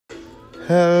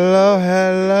Hello,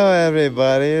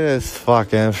 everybody. It's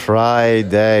fucking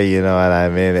Friday. You know what I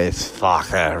mean? It's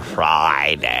fucking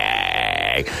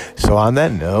Friday. So on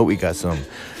that note, we got some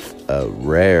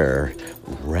rare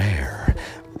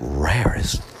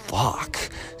as fuck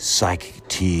Psychic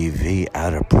TV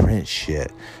out of print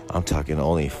shit. I'm talking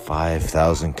only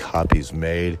 5,000 copies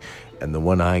made, and the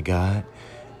one I got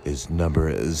is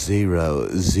number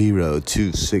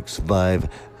 002650.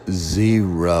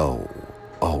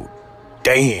 Oh,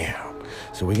 damn.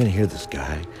 So we're gonna hear this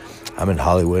guy. I'm in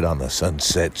Hollywood on the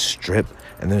Sunset Strip,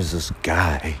 and there's this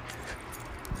guy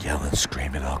yelling,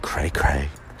 screaming, all cray.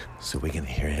 So we're gonna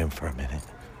hear him for a minute.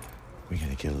 We're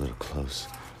gonna get a little close.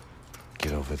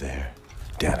 Get over there,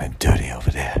 down and dirty over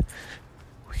there.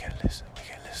 We can listen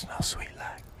all sweet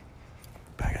like.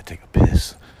 But I gotta take a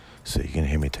piss. So you're gonna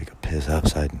hear me take a piss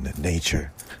outside in the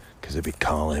nature, cause it be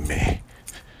calling me.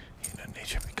 You know,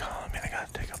 nature be calling me. I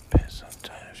gotta take a piss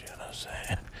sometimes, you know what I'm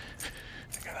saying?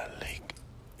 I got a leak,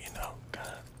 you know, got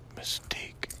a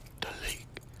mystique, the leak.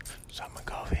 So I'm gonna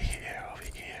go over here,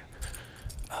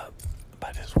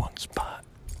 by this one spot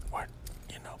where,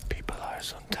 you know, people are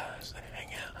sometimes, they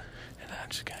hang out. And I'm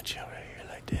just gonna chill right here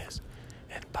like this.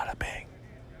 And bada bang,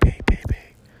 bang.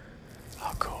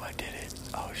 Oh, cool, I did it.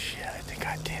 Oh, shit, I think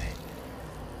I did it.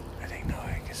 I think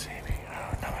nobody can see me.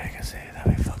 Oh, nobody can see it.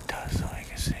 That'd be fucked up, so nobody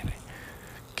can see me.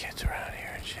 Kids around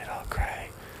here and shit all cray.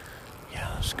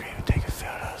 Yelling, screaming, taking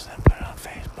photos, then put it on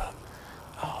Facebook.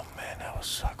 Oh, man, that would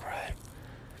suck, right?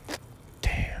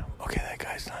 Damn. Okay, that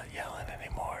guy's not yelling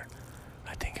anymore.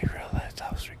 I think he realized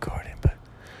I was recording, but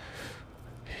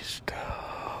he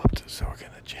stopped. So we're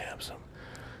gonna jam some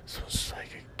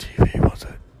Psychic TV while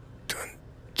I'm done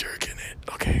jerking it.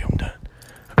 Okay, I'm done.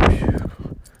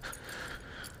 Whew.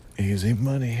 Easy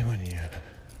money when you're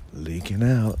leaking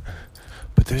out.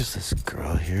 But there's this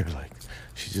girl here, like,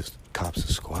 she just cops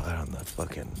a squat on the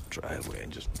fucking driveway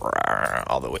and just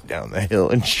all the way down the hill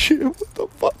and shit. What the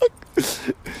fuck?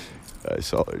 I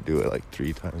saw her do it like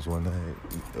 3 times one night.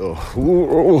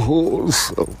 Oh,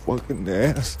 so fucking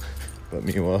nasty. But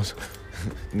meanwhile,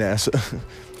 NASA.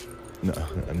 No,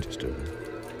 I'm just joking.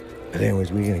 But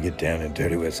anyways, we're gonna get down and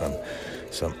dirty with some.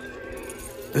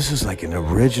 This is like an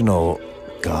original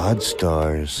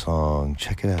Godstar song.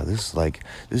 Check it out. This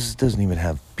doesn't even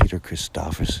have Peter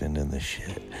Christopherson in the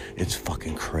shit. It's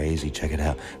fucking crazy. Check it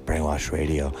out. Brainwash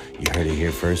Radio. You heard it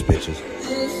here first, bitches.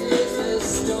 This is a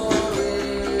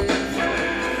story,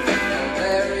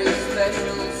 very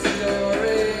special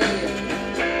story.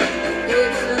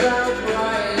 It's about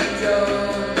Brian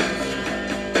Jones,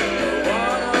 the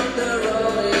one on the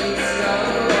Rolling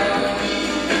Stone.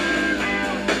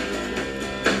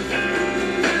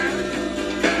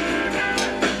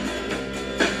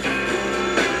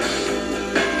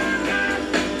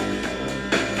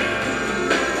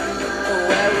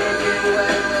 Where were you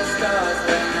when the stars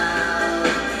went out?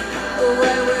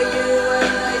 Where were you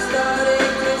when they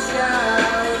started to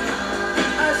shout?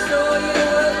 I saw you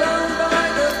alone by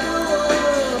the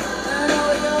pool, and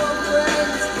all your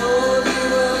friends called you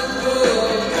a fool.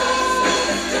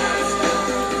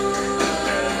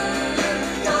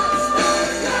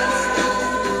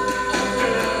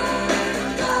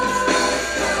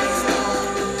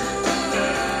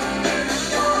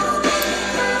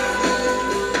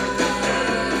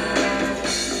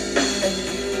 And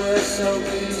you were so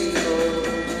beautiful.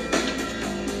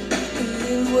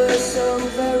 You were so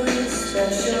very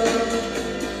special.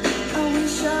 I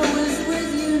wish I was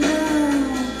with you now.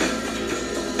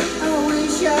 I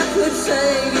wish I could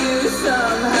save you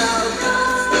somehow.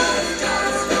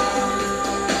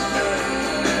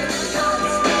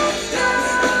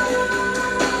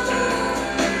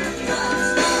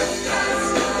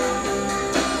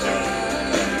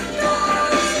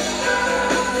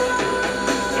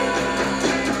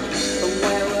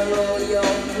 Where were all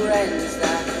your friends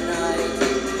that night?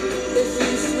 As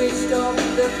you switched off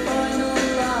the final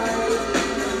light,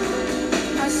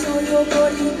 I saw your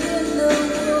body in the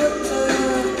water,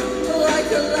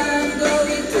 like a lamb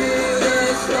going through the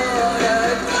slaughter.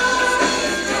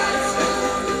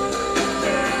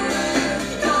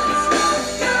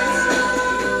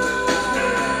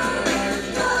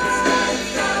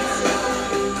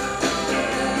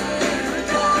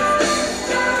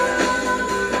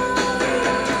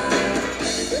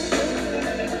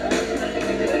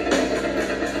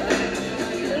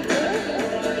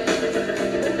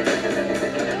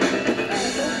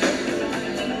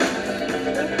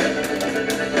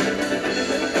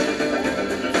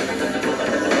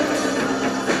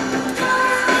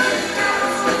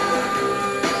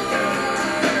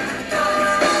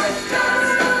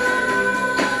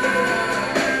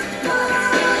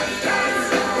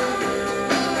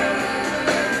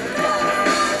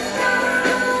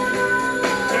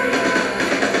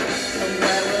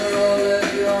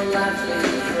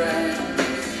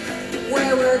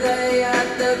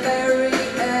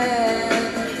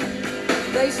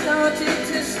 they started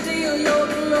to steal your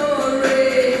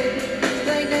glory.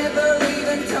 They never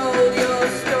even told your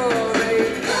story.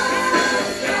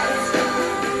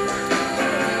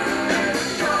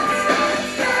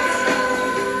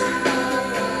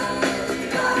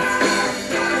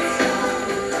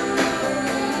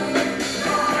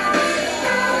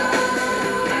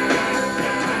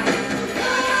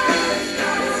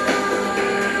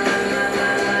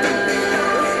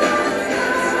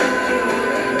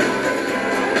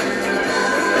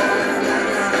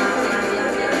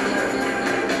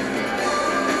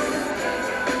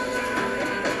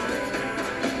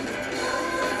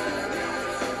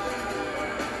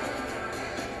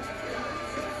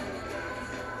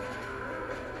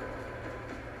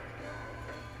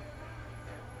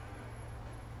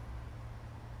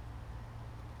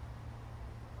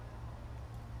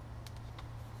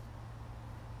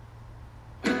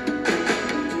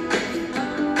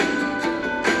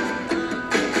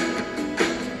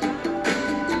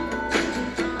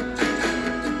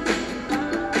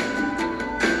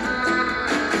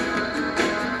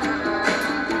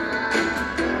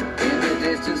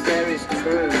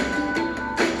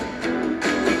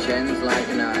 Like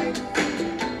a knife,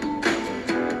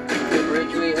 the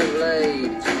bridge we have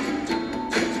laid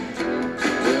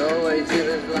will always give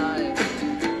us life,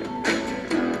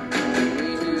 and we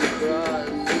who cross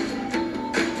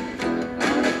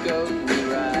on a goat we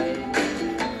ride,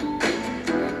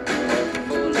 or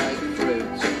fall like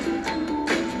fruit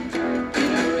in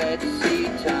a Red Sea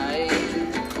tide.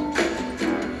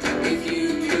 If you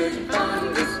could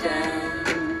understand,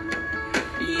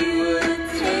 you would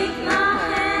take my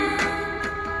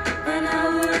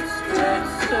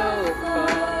so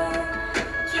far,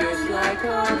 just like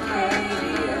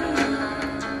Arcadia.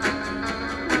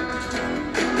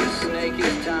 The snake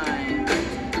is time,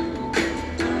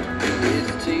 his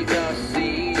teeth are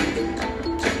seed,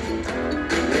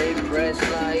 they press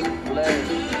like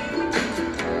flesh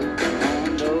on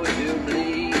those who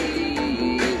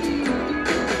bleed.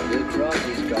 The cross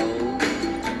is gold,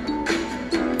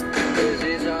 this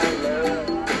is our love,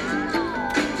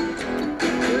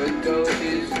 the goat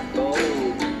is gold.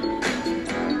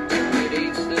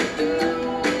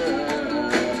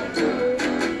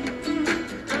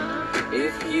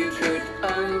 If you could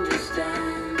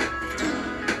understand,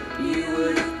 you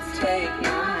would take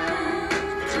my hand,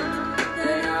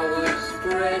 then I would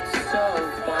spread so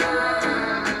far,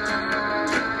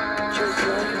 just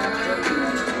like my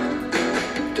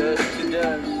cake, dust to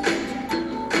dust,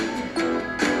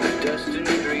 dust and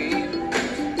dream,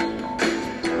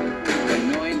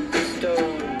 anoint the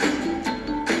stone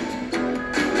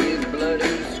with blood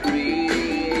and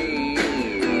scream,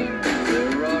 the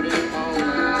rotten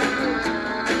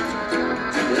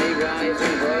rise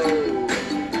and grow,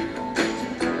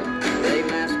 they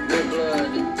mask the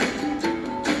blood,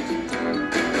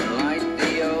 light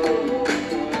the old.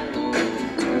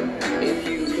 If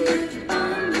you could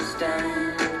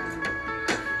understand,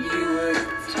 you would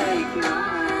take my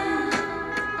hand,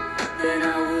 then I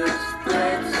would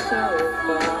spread so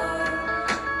far,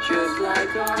 just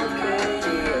like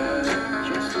Arcadia,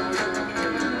 just like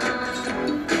Arcadia.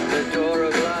 The door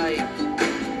of light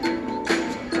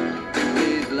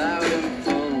loud and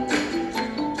full,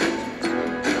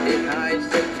 it hides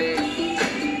the fish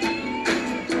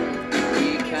we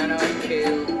cannot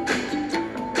kill.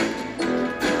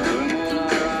 From all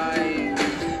our eyes,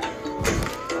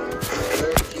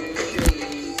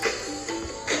 refugees,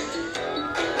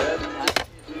 the path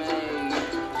is made,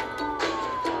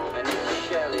 and its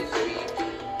shell is weak.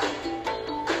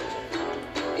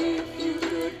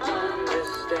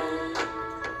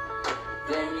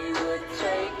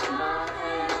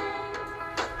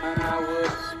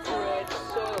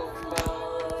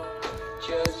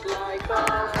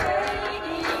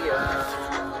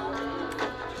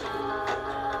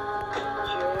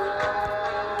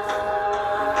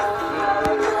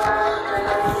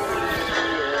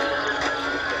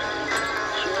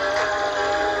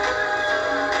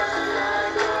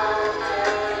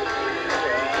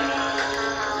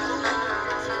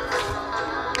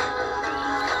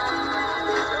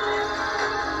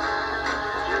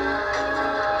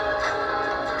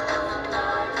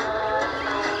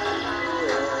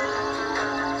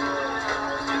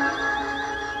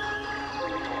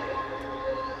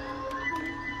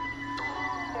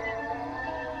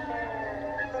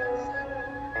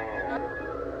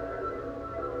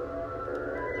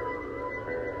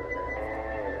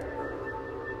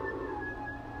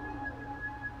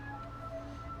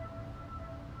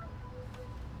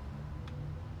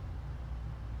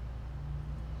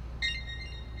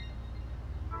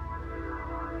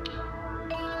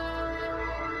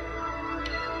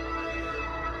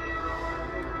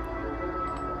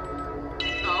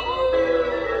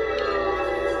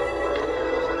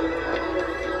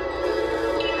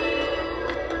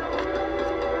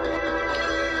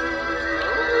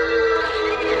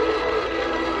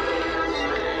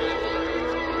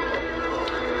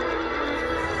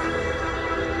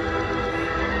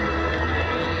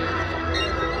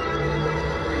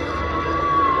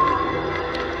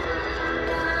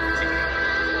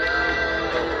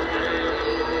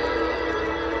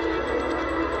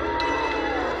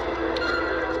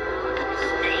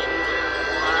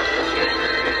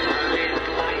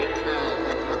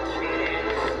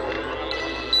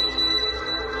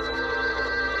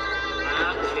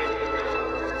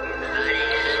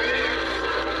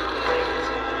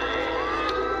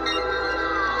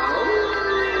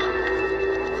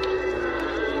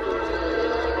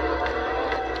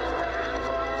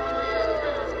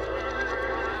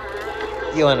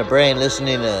 You on the brain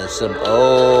listening to some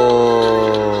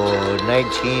old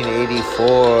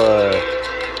 1984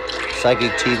 Psychic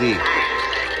TV.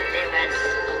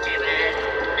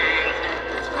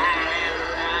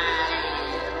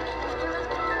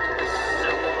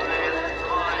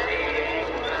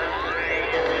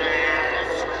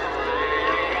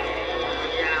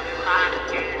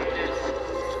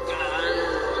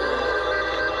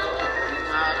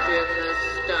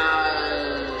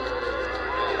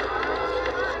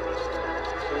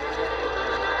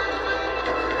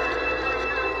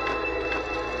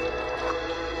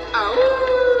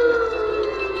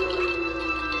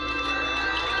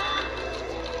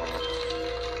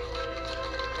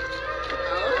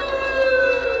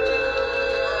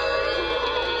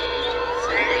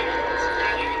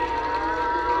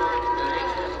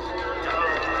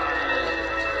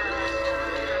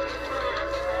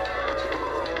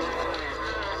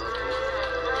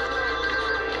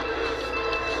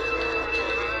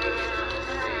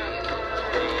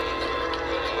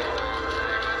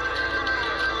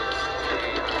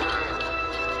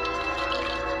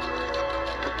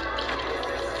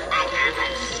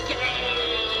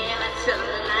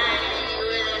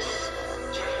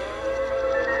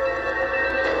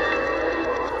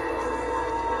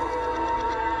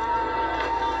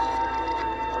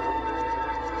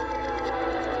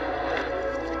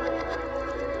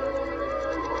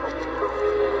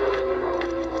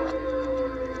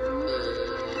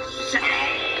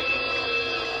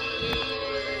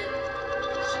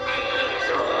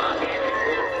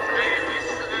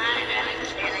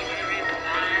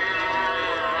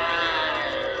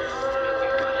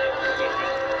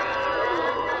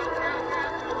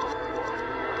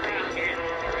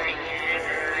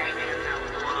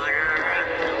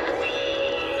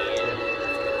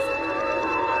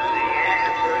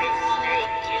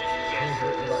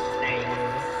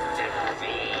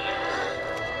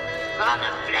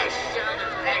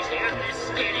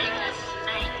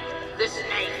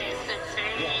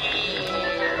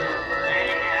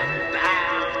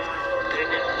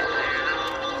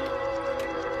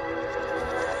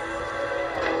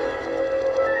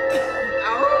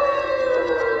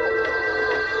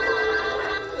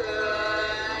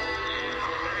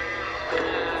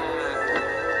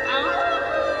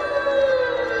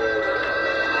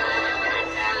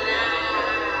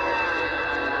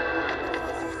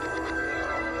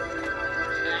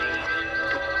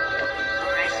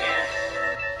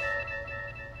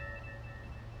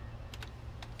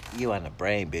 You on the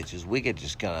brain, bitches. We could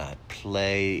just gonna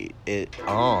play it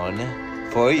on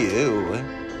for you.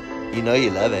 You know you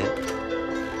love it.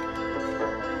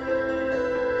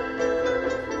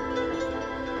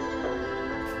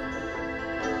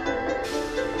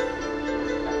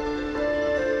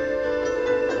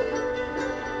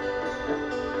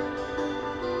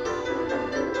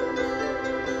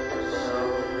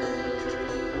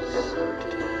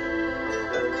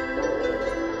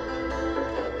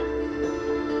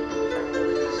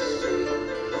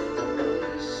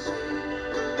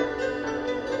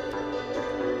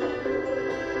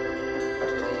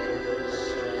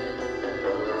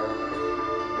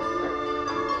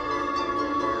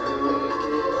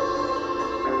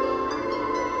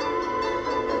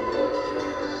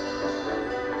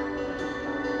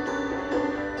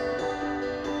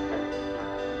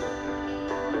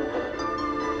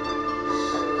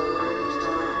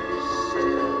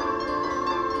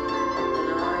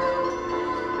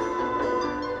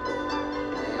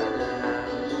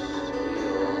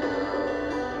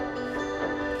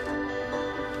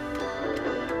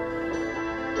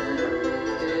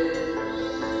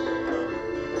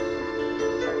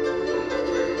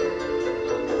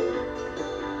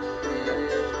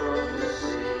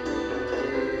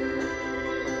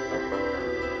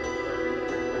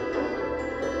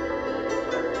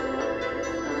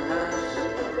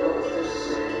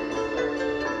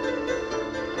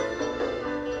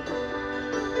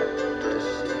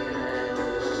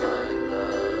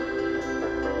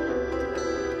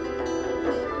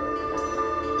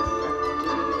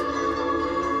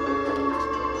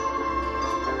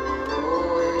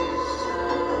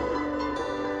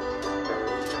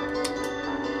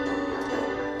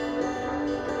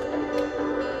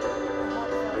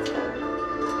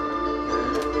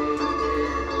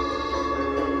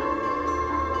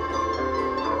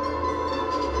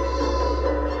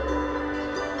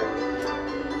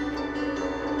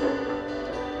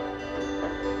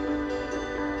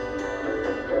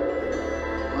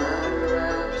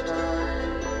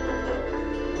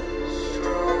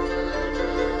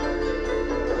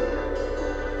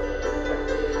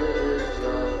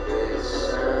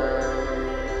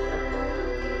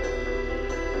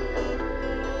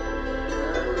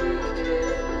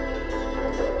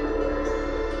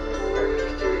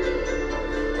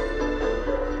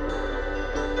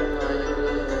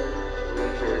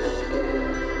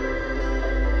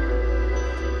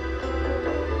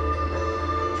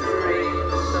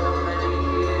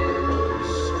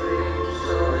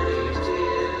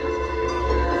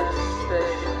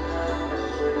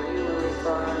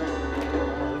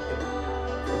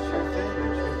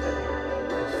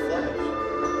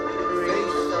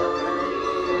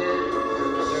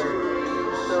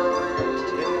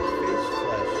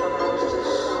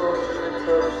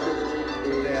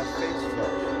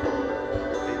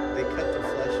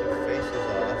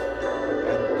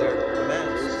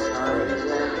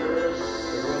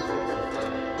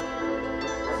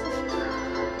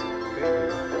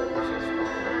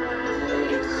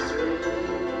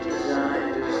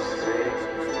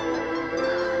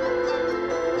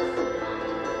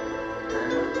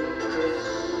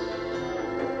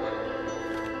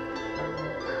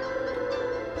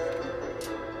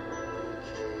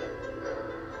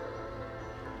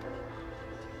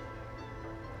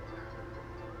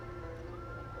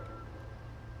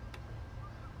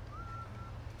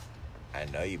 I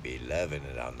know you be loving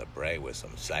it on the brain with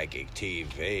some psychic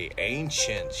TV.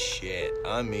 Ancient shit.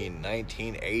 I mean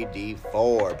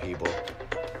 1984, people.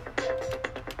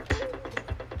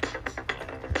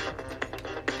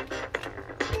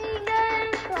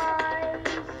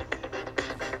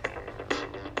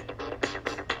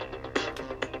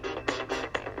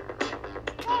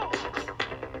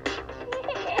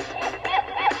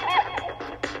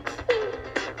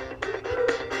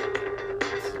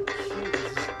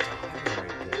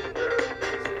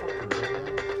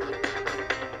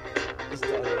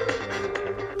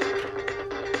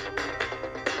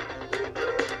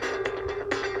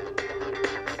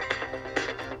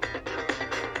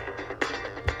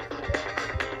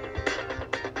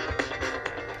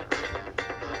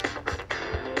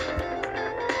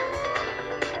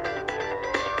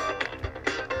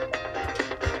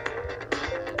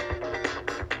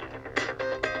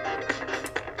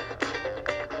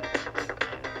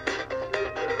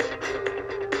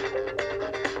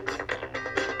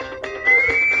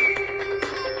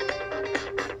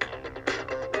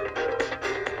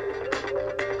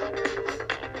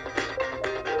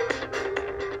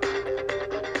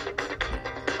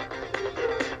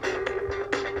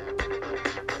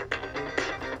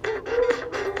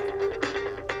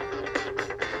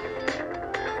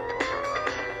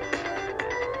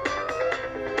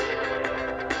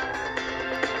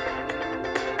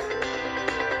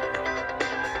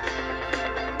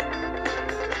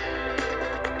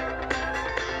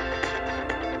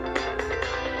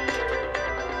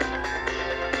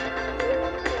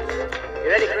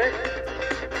 Ready, Chris?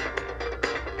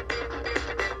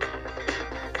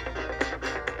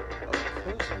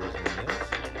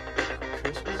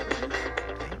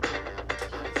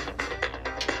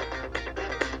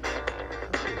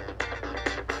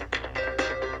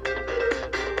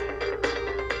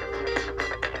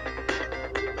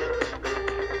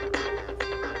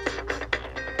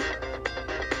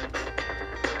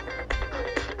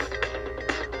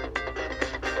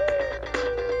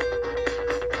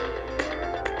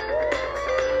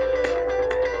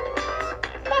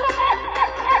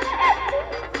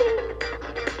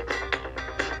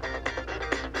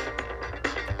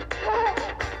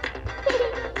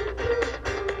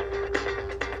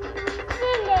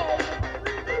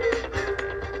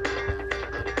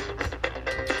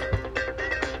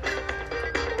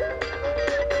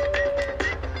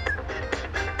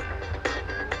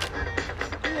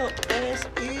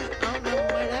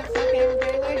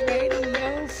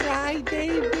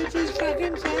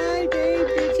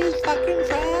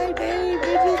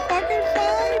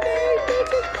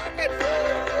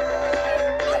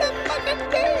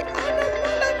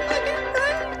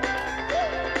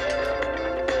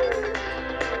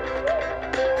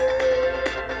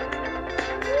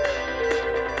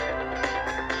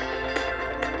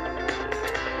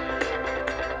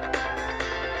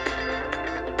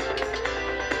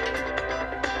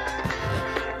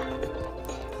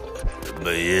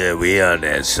 But yeah, we on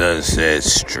that Sunset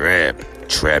Strip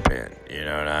tripping, you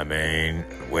know what I mean?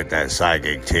 With that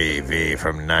psychic TV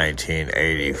from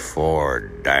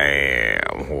 1984.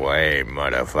 Damn, way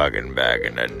motherfucking back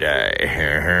in the day.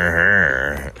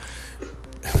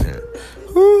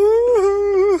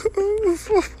 Ooh,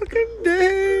 fucking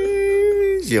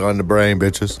days. You on the brain,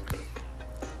 bitches.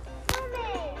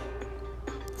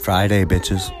 Friday,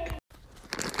 bitches.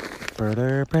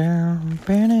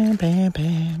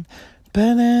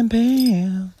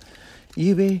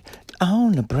 You be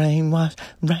on the brainwash,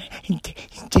 right?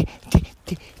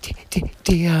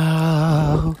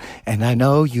 And I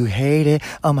know you hate it.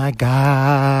 Oh my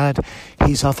God,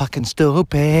 he's so fucking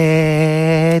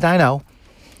stupid. I know.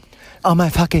 Oh my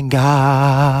fucking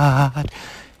God,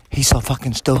 he's so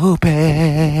fucking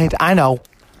stupid. I know.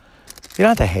 You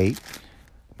don't have to hate,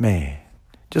 man.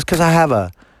 Just because I have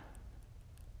a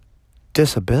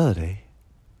disability.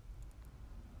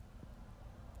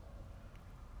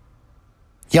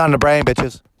 You on the brain,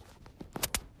 bitches.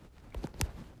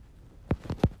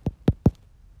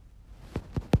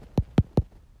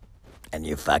 And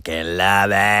you fucking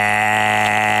love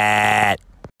it.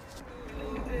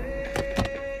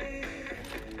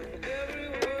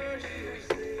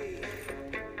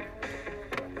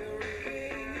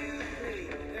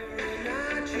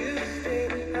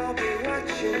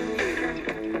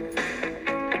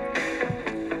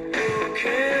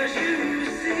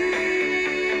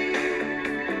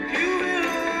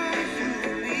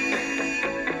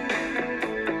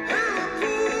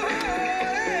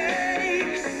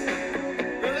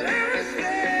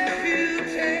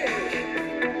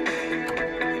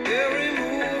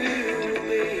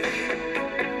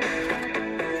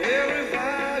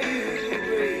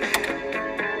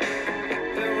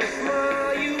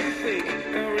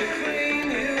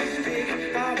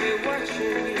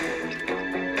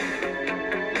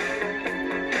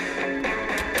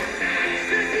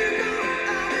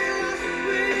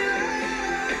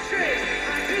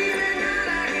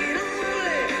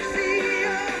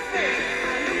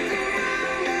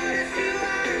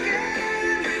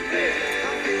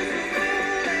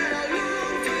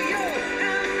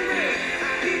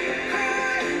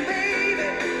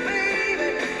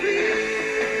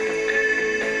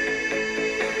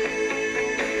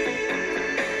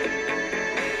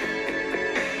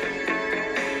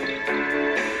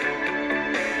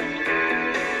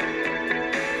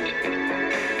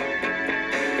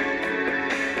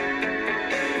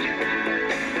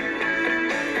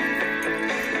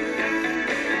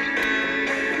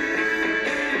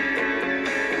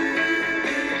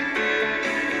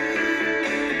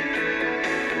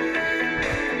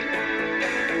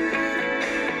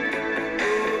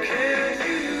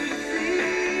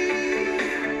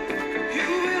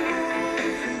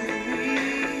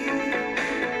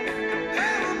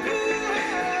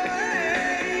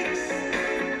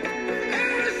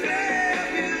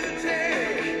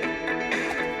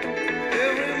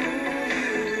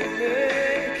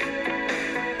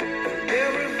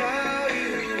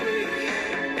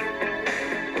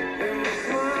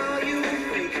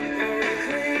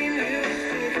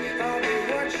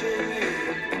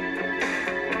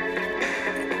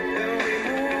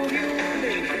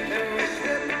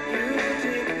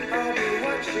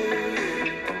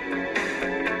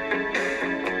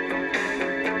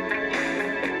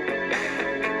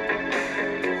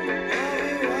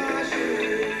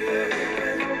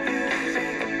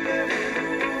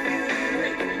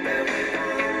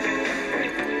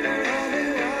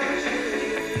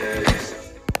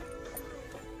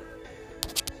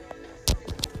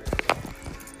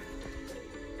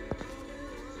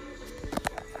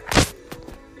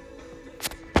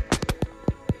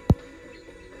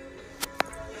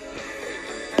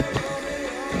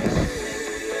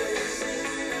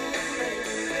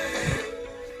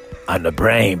 on the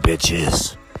brain,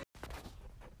 bitches.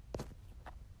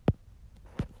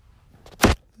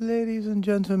 Ladies and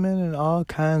gentlemen, and all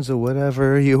kinds of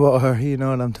whatever you are, you know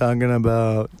what I'm talking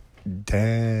about.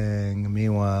 Dang.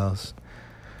 Meanwhile,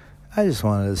 I just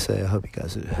wanted to say I hope you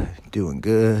guys are doing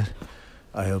good.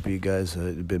 I hope you guys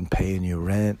have been paying your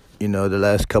rent, the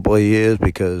last couple of years,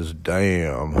 because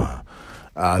damn,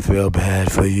 I feel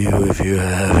bad for you if you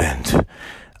haven't.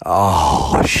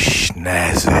 Oh,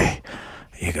 snazzy.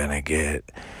 You're gonna get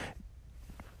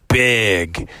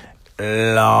big,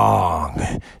 long,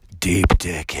 deep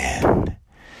dicking.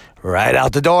 Right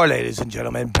out the door, ladies and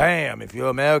gentlemen. Bam, if you're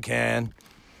American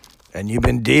and you've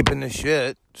been deep in the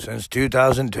shit since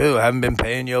 2002, haven't been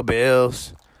paying your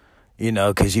bills,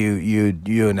 because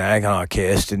you an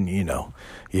anarchist and,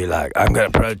 you're like, I'm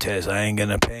going to protest. I ain't going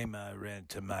to pay my rent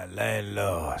to my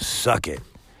landlord. Suck it.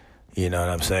 You know what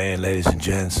I'm saying, ladies and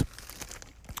gents?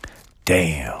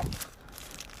 Damn.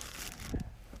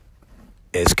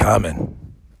 It's coming.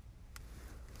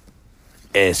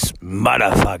 It's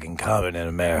motherfucking coming in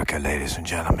America, ladies and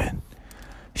gentlemen.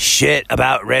 Shit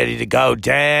about ready to go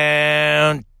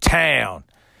downtown.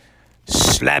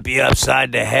 Slap you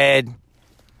upside the head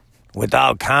with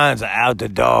all kinds of out the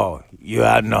door. You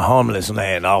out in the homeless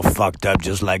land, all fucked up,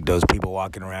 just like those people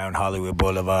walking around Hollywood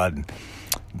Boulevard. And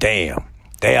damn,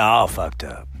 they are all fucked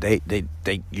up. They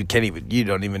you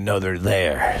don't even know they're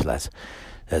there.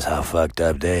 That's how fucked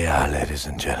up they are, ladies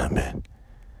and gentlemen.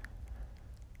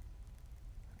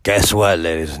 Guess what,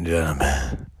 ladies and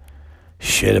gentlemen?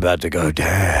 Shit about to go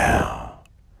down.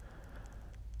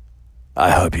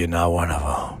 I hope you're not one of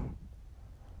them.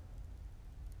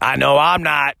 I know I'm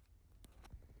not.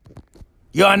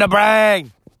 You're on the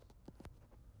brain.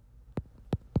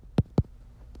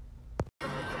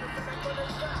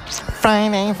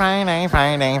 Friday.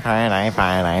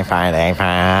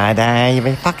 You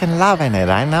be fucking loving it.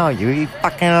 I know. You be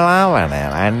fucking loving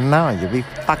it. I know. You be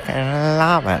fucking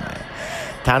loving it.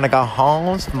 Time to go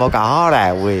home, smoke all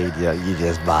that weed you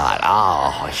just bought.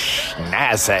 Oh,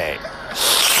 snazzy.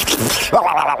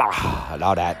 And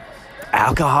all that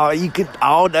alcohol,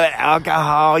 all the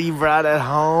alcohol you brought at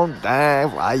home,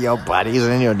 dang, while your buddies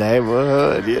in your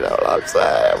neighborhood, you know what I'm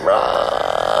saying, bro?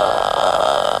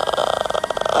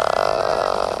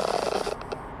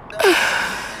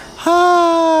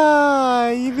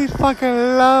 You be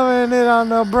fucking loving it on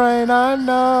the brain, I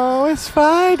know. It's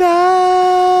Friday,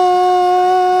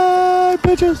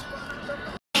 bitches.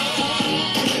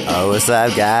 Oh, what's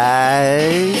up,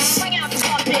 guys?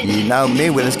 You know me,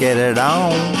 let's get it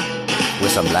on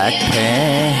with some Blackpink.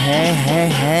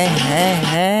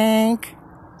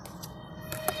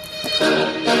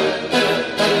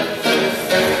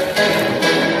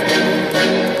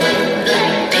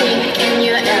 Blackpink in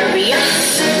your area.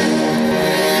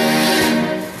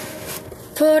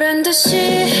 보란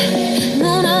듯이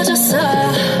무너졌어.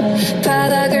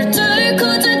 바닥을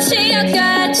뚫고 저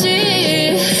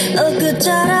지하까지.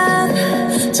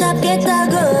 엊그처럼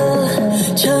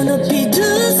잡겠다고. 저 높이 두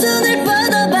손을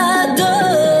뻗어봐도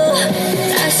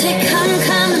다시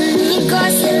캄캄한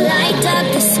이곳에 light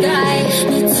up the sky.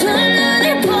 네 두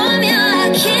눈을 보며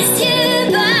I kiss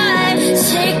you bye.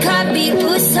 실컷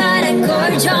비웃어라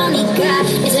꼴 좋으니까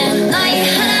이제 너희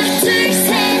하나 둘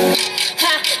셋.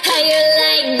 How you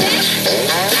like that?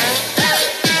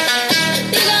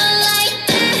 You gon' like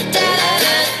that?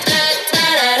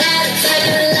 Da-da-da-da-da-da-da. How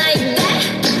you like that?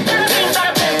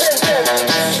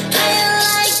 How you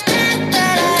like that?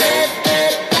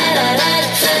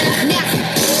 Da-da-da-da-da-da-da. Now,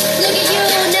 look at you,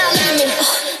 now look at me.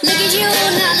 Look at you,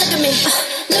 now look at me.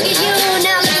 Look at you,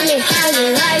 now look at me. How you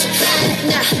like that?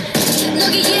 Now,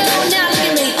 look at you, now look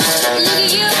at me. Look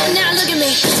at you, now look at me.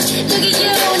 Look at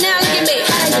you, now look at me.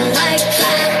 How you like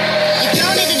that? Your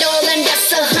girl need a doll and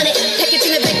that's 100. Pack it to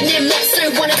the back, 내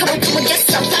몫을 원해. Come on, get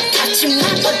some. 다 같이만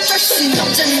어쩔 순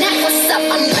없잖아. What's up?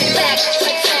 I'm right back.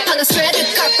 방금 straight to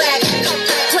car back.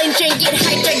 Plain Jane get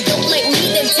high tech. Don't like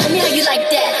me, then tell me how you like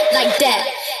that. Like that.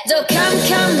 더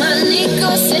캄캄한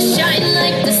이곳에 shine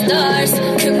like the stars.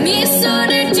 그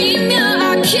미소를 띠며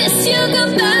I kiss you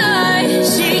goodbye.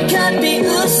 실컷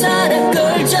비웃어라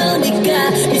꼴 좋으니까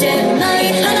이제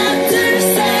너희 하나 둘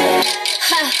셋.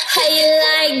 How you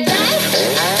like that?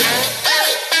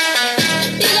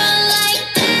 You gon' like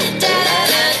that?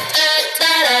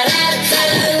 Da-da-da-da-da-da-da. How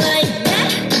you like that?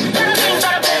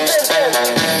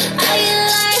 How you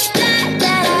like that?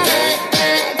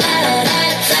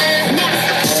 Da-da-da-da-da-da-da. Now,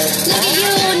 look at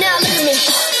you, now look at me.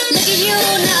 Look at you,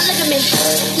 now look at me.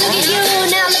 Look at you,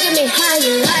 now look at me. How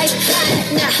you like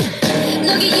that? Now,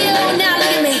 look at you, now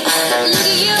look at me. Look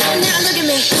at you, now look at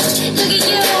me. Look at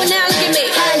you, now look at me.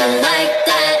 How you like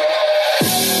that?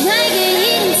 나에게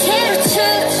인체로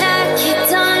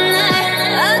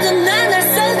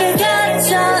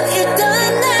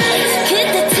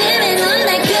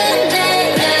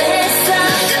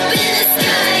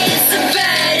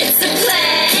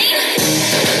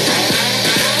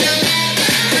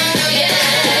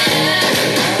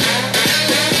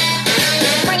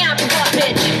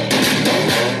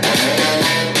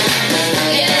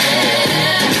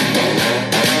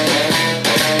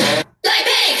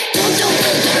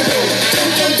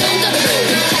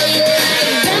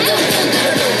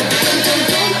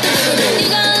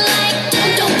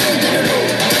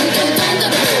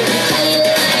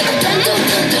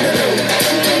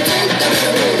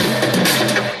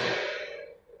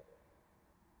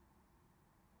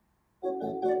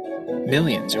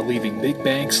Millions are leaving big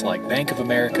banks like Bank of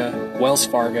America, Wells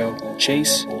Fargo,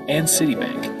 Chase, and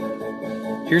Citibank.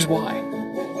 Here's why.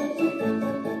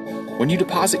 When you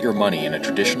deposit your money in a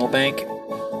traditional bank,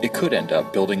 it could end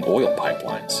up building oil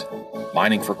pipelines,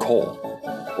 mining for coal,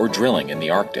 or drilling in the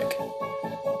Arctic.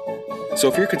 So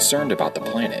if you're concerned about the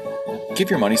planet, give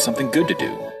your money something good to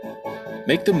do.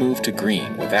 Make the move to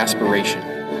green with Aspiration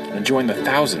and join the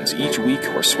thousands each week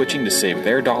who are switching to save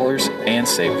their dollars and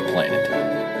save the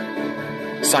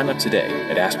planet. Sign up today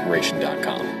at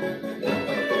aspiration.com.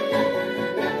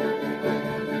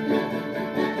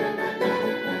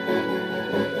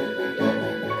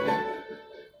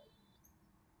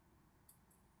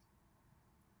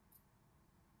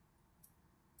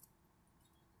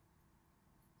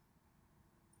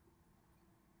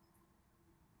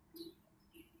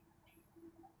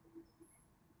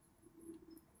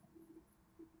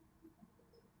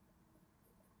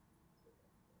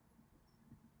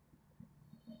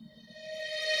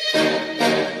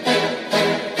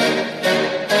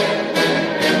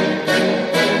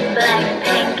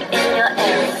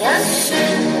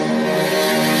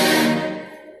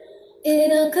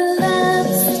 It all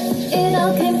collapsed, it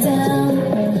all came down,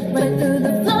 right through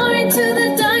the floor into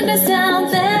the darkness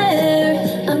down there.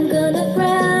 I'm gonna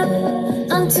grab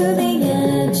onto the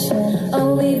edge,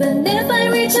 oh, even if I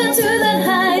reach up to that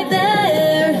height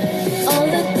there. All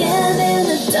again in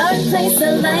a dark place,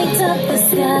 I light up the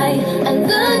sky. I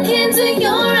look into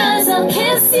your eyes, I'll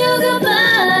kiss you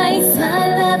goodbye.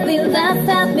 Smile at me, laugh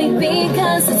at me,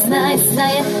 because it's nice.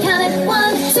 Now you count it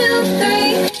 1, 2,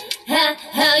 3.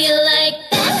 How you like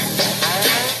that?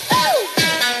 Ooh.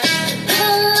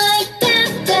 How you like that?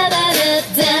 Da da da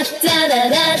da da da da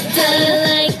da. You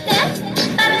like that?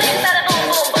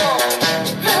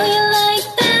 How you like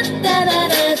that? Da da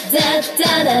da da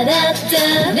da da da da.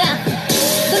 Now,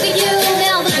 look at you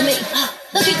now, look at me.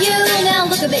 Look at you now,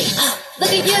 look at me.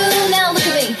 Look at you now, look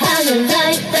at me. How you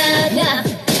like that? Now,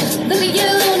 look at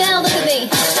you now, look at me.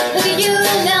 Look at you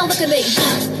now, look at me.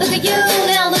 Look at you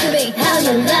now, look at me. How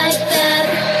you like that?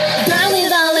 Darling,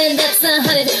 that's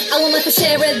 100. I want my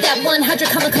share of that 100.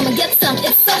 Come and get some.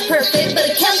 It's so perfect, but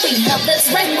it can't be helped. That's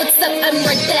right, what's up? I'm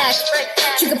right back.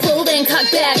 Trigger pulled and cock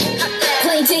back.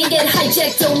 Plain Jane get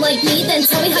hijacked. Don't like me? Then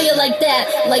tell me how you like that.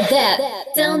 Like that.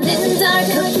 Down in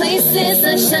darker places,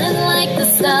 I shine like the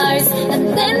stars.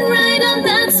 And then right on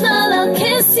that smile, I'll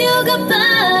kiss you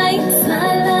goodbye.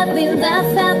 Smile at me,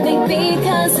 laugh at me,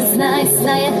 because it's nice.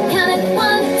 Now you count it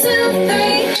 1, 2,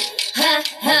 3.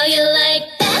 How you like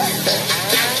that?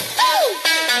 Ooh.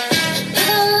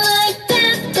 How you like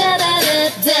that? Da da da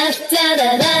da da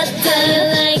da da da. You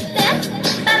like that?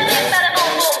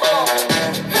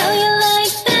 How you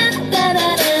like that? Da da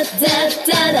da da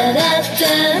da da da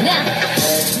da. Now,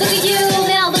 look at you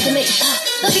now, look at me.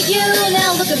 Look at you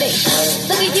now, look at me.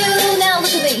 Look at you now,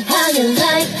 look at me. How you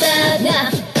like that? Now,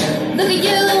 look at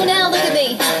you now, look at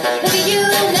me. Look at you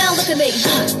now, look at me.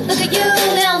 Look at you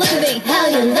now, look at me. How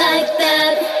you like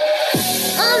that?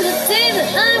 On the day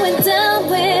that I went down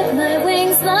with my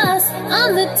wings lost,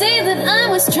 on the day that I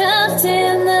was trapped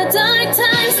in the dark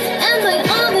times, and by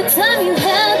all the time you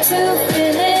had to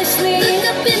finish me. Look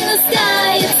up in the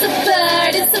sky, it's a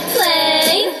bird, it's a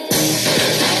plane.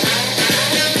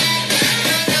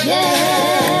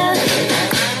 Yeah.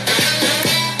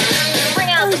 Bring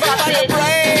out the boxes.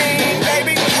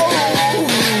 Baby,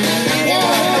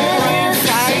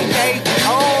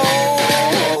 how you like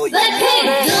that?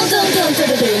 Don't do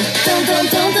do do. Don't do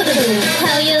do do.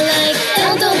 How you like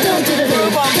that? Don't do do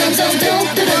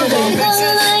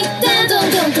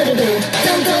do.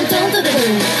 Don't do do do.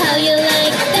 How you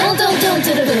like that? Don't do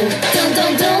do do. Don't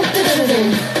do do do.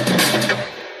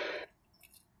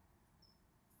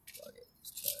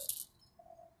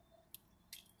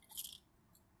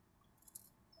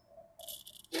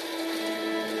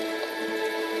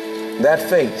 That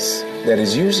face that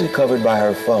is usually covered by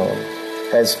her phone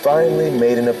has finally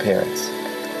made an appearance.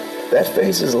 That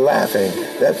face is laughing.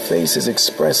 That face is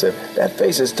expressive. That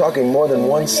face is talking more than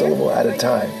one syllable at a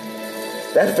time.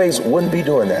 That face wouldn't be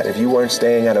doing that if you weren't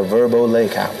staying at a Verbo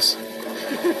Lake house.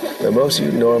 The most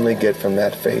you normally get from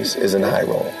that face is an eye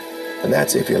roll, and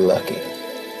that's if you're lucky.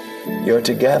 Your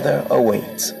together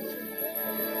awaits.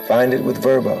 Find it with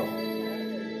Verbo.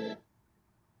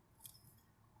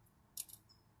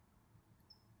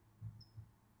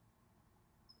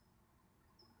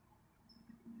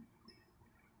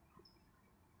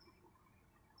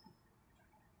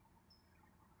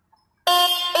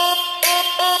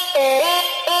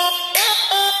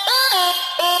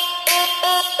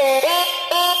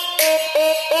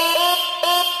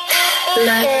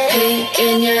 Blackpink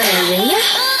in your area.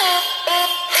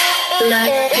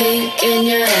 Blackpink in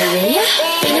your area.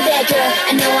 Ain't a bad girl,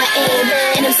 I know I am.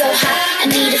 And I'm so hot, I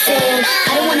need a fan.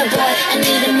 I don't want a boy, I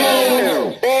need a man.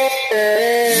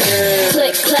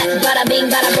 Click, clack, bada bing,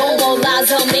 bada boom. All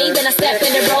eyes on me when I step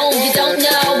in the room. You don't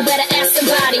know, better ask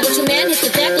somebody. What your man hits the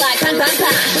deck like pang, pang,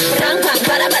 pang. Pang, pang,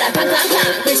 bada, bada, pang, pang,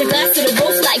 pang. Raise your glass to the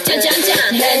roof like Jan, Jan,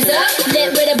 Jan. Hands up,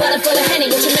 lit with a bottle full of Henny.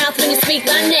 With your mouth when you speak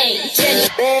my name, Jenny.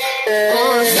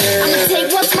 I'ma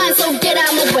take what's mine, so get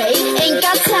out my way. Ain't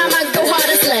got time, I go hard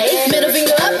and slay. Middle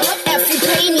finger up, F you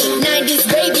pay me. 90s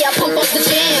baby, I pump up the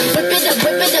jam. Whip it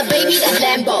up, baby, that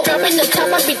Lambo. Dropping the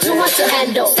top, I be too hard to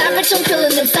handle. Savage, I'm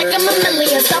killing them, like I'm a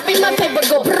million. Stopping my paper,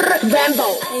 go brrr,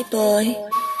 Rambo. Hey boy,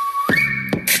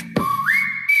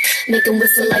 make 'em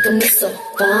whistle like a missile.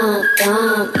 Bomb,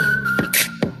 bomb.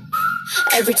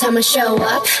 Every time I show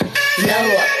up,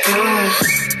 blow up,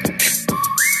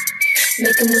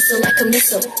 make 'em whistle like a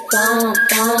missile. Bomb,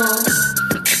 bomb.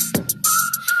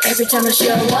 Every time I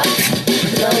show up,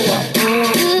 blow up,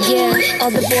 yeah, all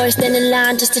the boys stand in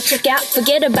line just to check out.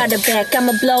 Forget about the back,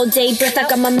 I'ma blow day breath. I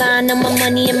got my mind on my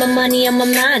money and my money on my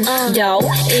mind. Yo,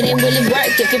 it ain't really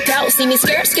work if you're pro. See me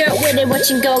skirt, skirt with it, watch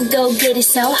and go, go get it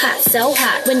so hot, so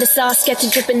hot. When the sauce gets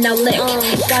you dripping, no lick.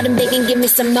 Got 'em begging, give me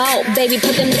some more. Baby,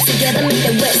 put them lips together, make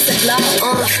the wet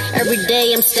flow. Every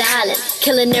day I'm styling,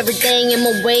 killing everything in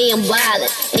my way, I'm wildin'.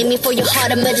 Aiming for your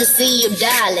heart, I'ma just see you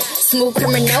dialing. Smooth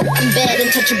criminal, I'm bad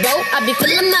and touchable. I be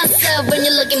feeling myself when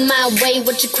you're looking my way.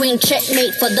 With your queen,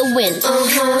 checkmate for the win.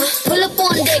 Pull up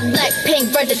on deck,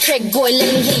 Blackpink, write the check, boy,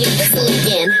 let me hear you whistle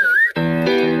again.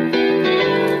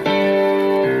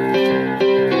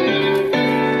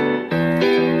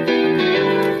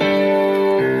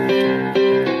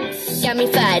 Got me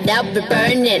fired up, we're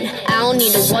burning. I don't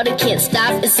need the water, can't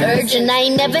stop, it's urgent. I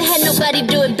ain't never had nobody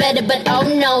do it better, but oh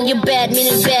no, you're bad,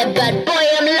 meaning bad, but boy,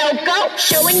 I'm loco.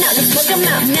 Showing up, smoke 'em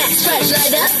out, match, scratch,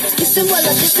 light up. Kiss 'em while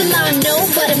I kiss 'em, I know,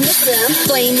 but I miss 'em.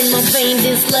 Flame in my vein,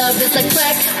 this love is like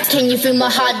crack. Can you feel my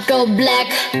heart go black?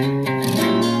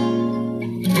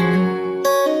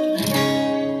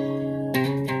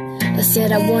 I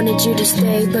said I wanted you to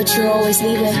stay, but you're always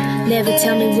leaving. Never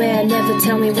tell me where, never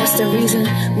tell me what's the reason.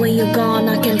 When you're gone,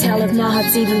 I can tell if my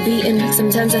heart's even beating.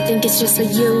 Sometimes I think it's just for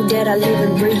you that I live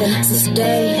and breathing. So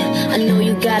stay, I know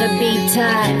you gotta be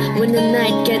tired. When the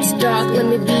night gets dark, let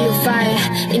me be your fire.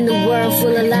 In the world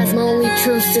full of lies, my only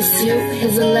truth is you.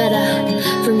 Here's a letter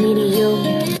from me to you.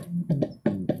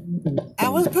 I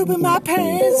was pooping my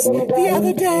pants the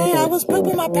other day. I was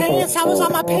pooping my pants. I was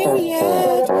on my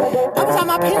period. I was on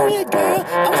my period, girl.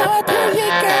 I was on my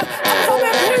period, girl. I was on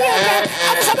my period, girl.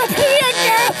 I was on my period,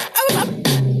 girl. I was on.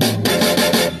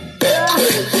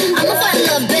 I'm a fun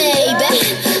little baby.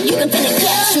 You can finna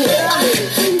catch me.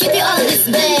 Give you all of this,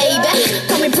 baby.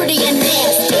 Call me pretty and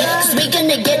nasty. 'Cause we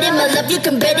gonna get it, my love. You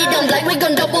can bet it on black. We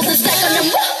gon' double the stack on them.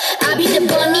 I'll be the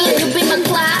bunny and you be my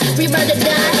Clyde. We ride or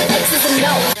die. X is a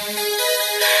no.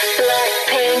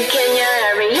 Blackpink in your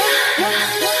area.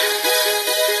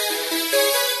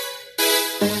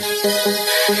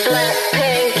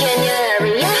 Blackpink in your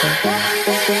area.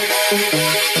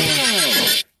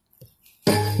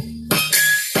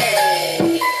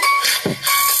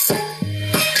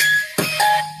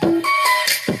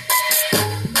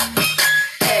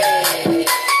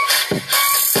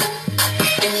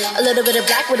 A little bit of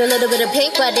black with a little bit of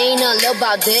pink, but ain't nothing low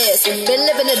about this. Been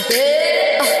living it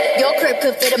big. Your crib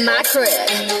could fit in my crib.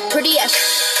 Pretty as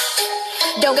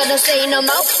don't gotta say no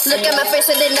more. Look at my face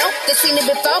and they know they seen it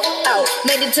before. Oh,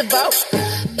 made it to vote.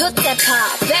 Put that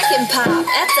pop back and pop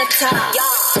at the top.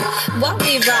 What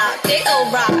we rock, they all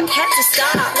rock. Had to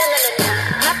stop.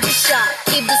 Have to shop.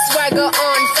 Keep the swagger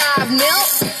on 5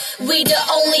 mil. We the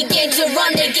only gang to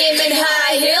run the game in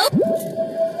high heel.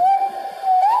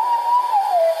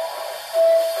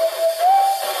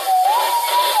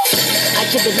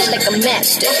 I keep it lit like a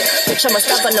matchstick. Bitch, I'ma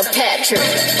stop on no Patrick.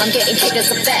 I'm getting kicked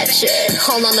as a fat shit.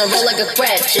 Hold on the roll like a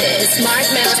ratchet. Smart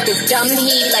man with dumb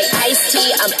heat like Ice-T.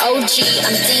 I'm OG,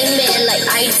 I'm D-man like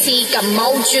IT. Got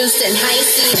more juice than high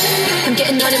C. I'm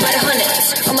getting hunted by the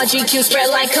hundreds. On my GQ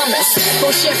spread like hummus.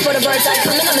 Bullshit for the birds I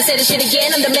coming. I'ma say this shit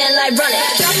again. I'm the man like running.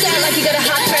 Drop that like you got a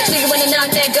hot track. So you wanna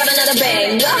knock that, got another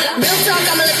bang. Real talk,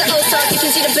 I'ma let the old talk. You can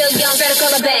see the bill young, better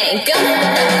call a bank.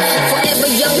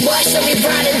 Forever young boy, so we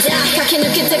ride and die. How can you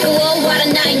take a wall? What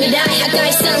a night me die. I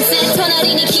got sunset.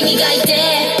 Tonalini kimi ga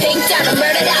ite. Pinked out and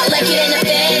murdered out like it ain't a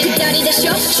thing. Kutari the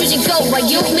show, choosing go while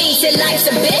you me. Say life's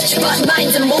a bitch, but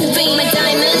mine's a movie. My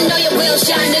diamond, know you will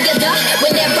shine together.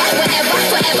 Whenever, wherever,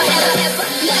 forever, ever, ever.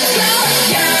 Let's go,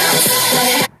 girls.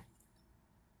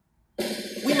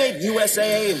 We made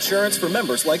USAA insurance for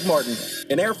members like Martin,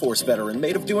 an Air Force veteran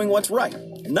made of doing what's right,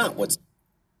 not what's...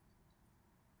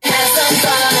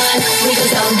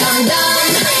 dum dum dum.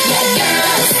 Yeah,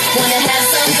 girls wanna have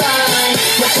some fun.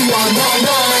 What you want, girls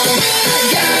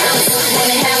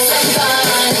wanna have some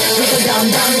fun. We go dum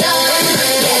dum dum.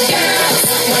 Yeah, girls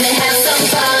wanna have some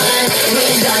fun. We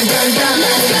go dum dum dum.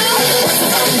 Let's go. What's a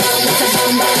bum bum? What's a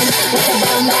bum bum? What's a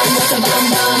bum bum? What's a bum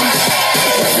bum?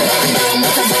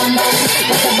 What's a bum bum? What's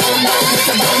a bum bum? What's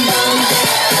a bum bum? What's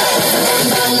a bum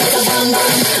bum? What's a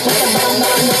bum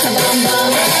bum? What's a bum bum?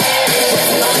 What's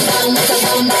a bum bum? What's a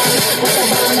bum bum? What's a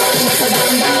bum bum? What's a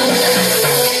bum bum?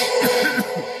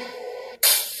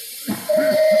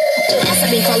 Yes, I've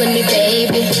been calling me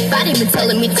baby. Body been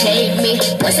telling me take me.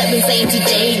 What's I've been saying to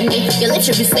date me? Your lips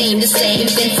should be saying the same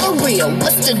thing. For real,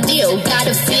 what's the deal? Got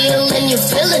a feeling you're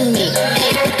feeling me.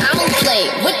 Hey, I don't play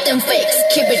with them fakes.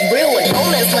 Keep it real and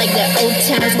honest like the old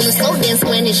times. When the slow dance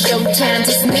when it's showtime.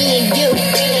 Just me and you.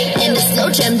 And the slow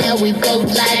jam that we both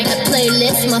like. A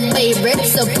playlist, my favorite,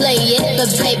 so play it. But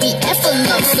baby, F a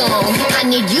love song. I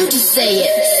need you to say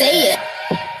it, say it.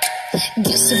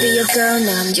 Used to be a girl,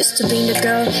 now I'm used to being the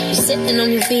girl. You're sitting on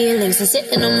your feelings and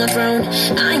sitting on my throne.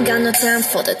 I ain't got no time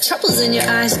for the troubles in your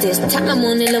eyes. This time I'm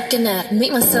only looking at me,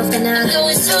 myself, and I.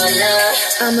 Going solo.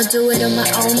 I'ma do it on my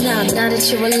own now. Now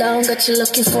that you're alone, got you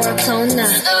looking for a clone now.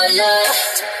 Solo.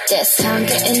 That's how I'm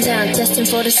getting down, destined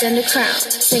for the center crown.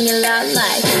 Singing loud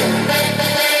like.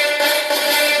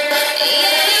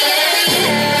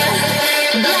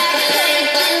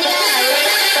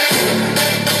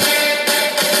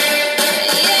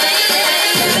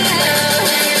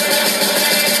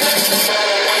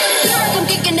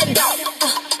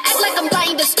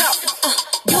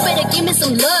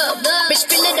 Some love, bitch,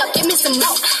 fill it up, give me some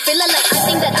more. Feeling like I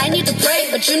think that I need to pray,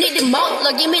 but you need it more.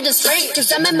 Lord, give me the strength, cause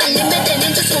I'm at my limit, and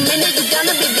in just 1 minute, you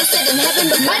gonna be visited in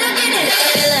heaven, but when I get it,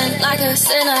 feeling like a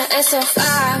sinner, it's so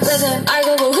far with it. I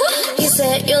go, woo. He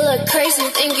said, you look crazy,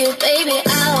 thank you, baby.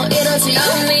 I'll eat us, you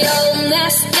got me all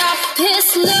messed up. His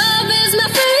love is my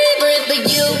favorite, but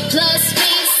you plus me,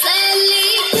 sadly,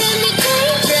 give me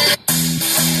dangerous.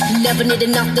 Never needed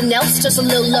nothing else, just a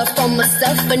little love for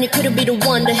myself. And you couldn't be the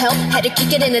one to help. Had to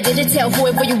kick it and I didn't tell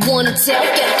whoever you wanna tell.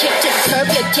 Get kicked to the curb,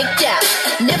 get kicked out.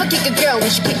 Never kick a girl when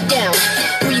she kicked down.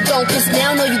 Who you gon' kiss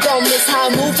now? No, you gon' miss how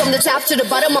I move from the top to the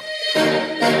bottom.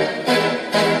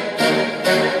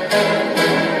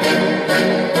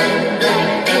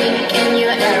 Blackpink in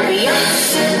your area.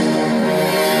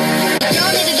 You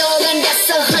don't need it all and that's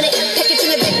 100. Pick it to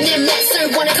me, big name master.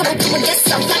 Wanna come up to a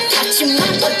guest up like that. You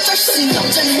might but first you know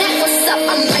tonight. What's up?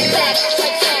 I'm right back.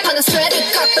 On the shredded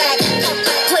cut back.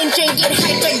 Plain Jane get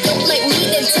hydrated. Don't like me,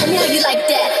 then tell me how you like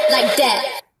that. Like that.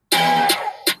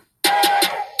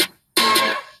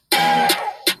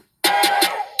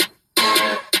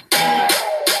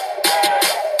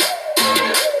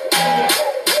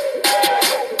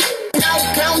 No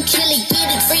ground chili, get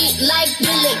it free like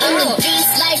Billy. In the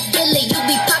beast like Billy. You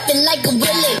be popping like a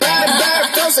willy. Bird,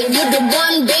 frozen. You the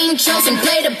one being chosen.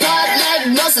 Play the part like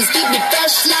Moses. Keep it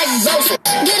fresh like roses.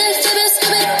 Get it,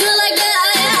 stupid, do like that.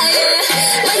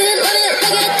 Let it,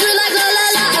 make it through like la la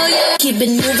la. Oh yeah. Keep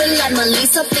it moving like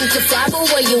Melissa. Think you fly, but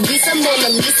where you be some Mona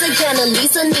Lisa. Kinda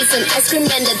Lisa needs an ice cream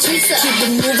and a treat. Keep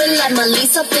it moving like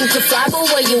Melissa. Think you fly, but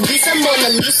where you be some Mona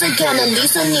Lisa. Kinda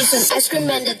Lisa needs an ice cream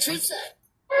and a treat.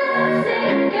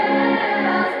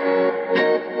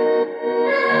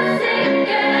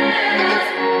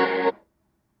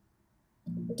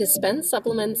 Dispense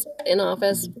supplements in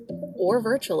office or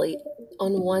virtually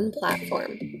on one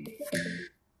platform.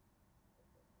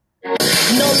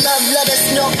 No love letters,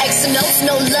 no X and O's,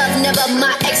 no love, never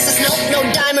my exes, no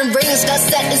diamond rings, got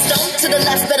set in stone. To the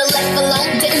left, better left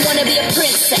alone. Didn't wanna be a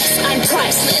princess, I'm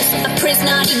priceless. A prince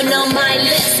not even on my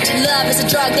list. Love is a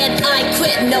drug that I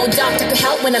quit. No doctor could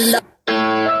help when I'm low.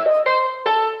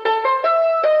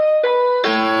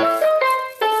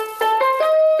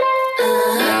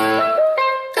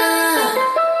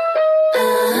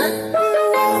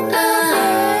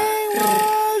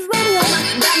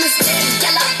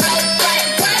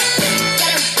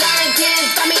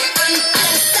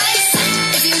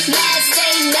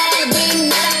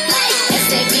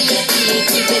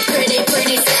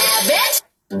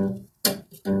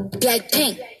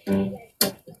 Blackpink,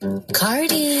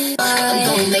 Cardi. I'm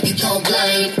gonna make you go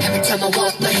blind. Every time I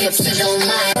walk, my hips they don't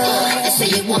lie. I say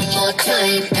it one more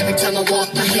time. Every time I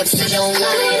walk, my hips they don't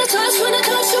lie. When I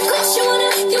touch, of course you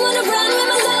wanna run with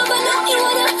my love. I know you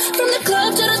wanna. From the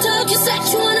club to the tub, you said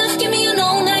you wanna give me an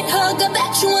all night hug. I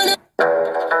bet you wanna.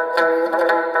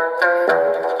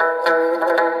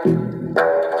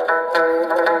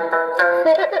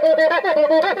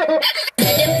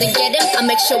 Get him, I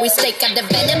make sure we stake out the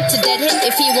venom to dead him.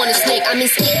 If he wanna snake, I mean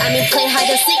play hide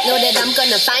and seek. Know that I'm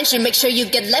gonna find you, make sure you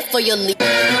get left for your leave.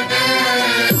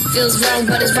 Feels wrong,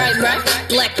 but it's right.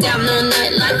 Blacked out in the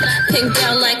nightlight, pinked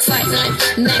out like Fight Night.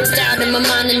 Maxed out in my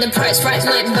mind and the price right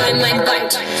might buy my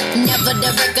bite. Never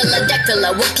the regular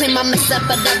decular. Will clean my mess up,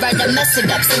 but I'd rather mess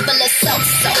it up. Simple as so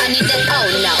I need that.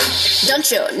 Oh no, don't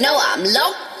you know I'm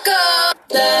loco?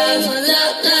 Love,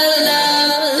 love, love,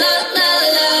 love, love, love,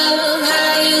 love.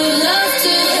 How you love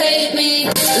to hate me.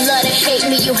 Love to hate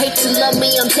me, you hate to love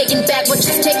me. I'm taking back what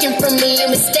you've taken from me. You're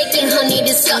mistaken, honey,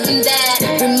 there's something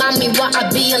that remind me why I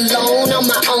be alone on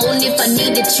my own. If I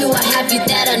needed you, I have you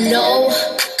that I know.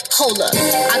 Hold up,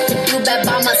 I could do that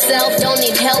by myself. Don't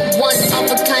need help. One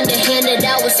of a kind of hand that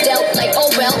I was dealt. Like,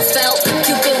 oh well, felt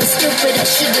Cupid was stupid. I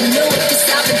should've knew it, cause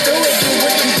I've been through it. You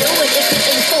wouldn't do it if it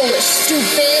ain't foolish.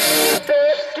 Stupid.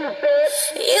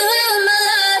 You ain't my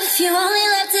love if you only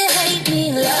love to hate me.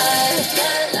 Love,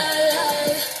 love, love, love.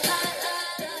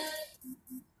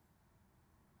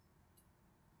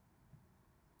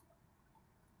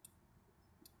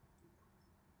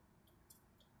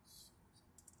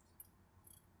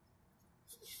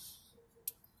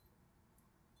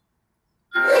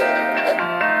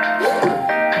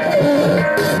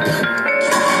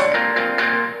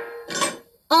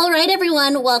 All right,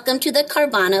 everyone, welcome to the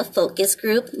Carvana Focus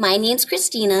Group. My name's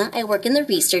Christina. I work in the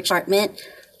research department.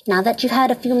 Now that you've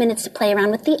had a few minutes to play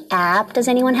around with the app, does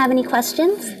anyone have any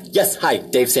questions? Yes, hi,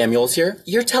 Dave Samuels here.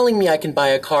 You're telling me I can buy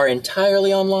a car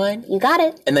entirely online? You got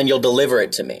it. And then you'll deliver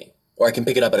it to me? Or I can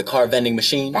pick it up at a car vending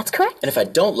machine? That's correct. And if I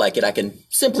don't like it, I can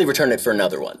simply return it for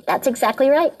another one? That's exactly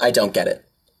right. I don't get it.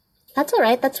 That's all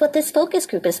right. That's what this focus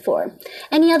group is for.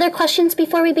 Any other questions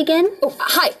before we begin? Oh,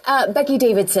 hi, Becky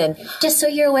Davidson. Just so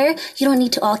you're aware, you don't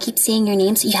need to all keep saying your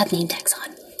names. You have name tags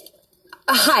on.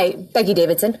 Hi, Becky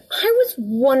Davidson. I was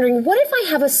wondering, what if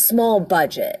I have a small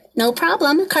budget? No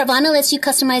problem. Carvana lets you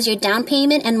customize your down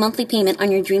payment and monthly payment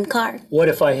on your dream car. What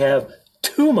if I have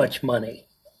too much money?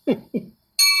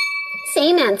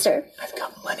 Same answer. I've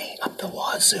got money up the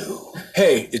wazoo.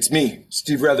 Hey, it's me,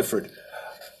 Steve Rutherford.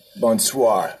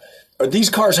 Bonsoir. Are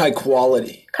these cars high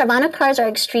quality? Carvana cars are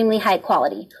extremely high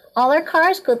quality. All our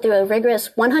cars go through a rigorous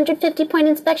 150-point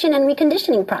inspection and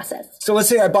reconditioning process. So let's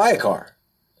say I buy a car.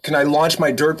 Can I launch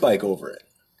my dirt bike over it?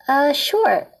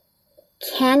 Sure.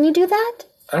 Can you do that?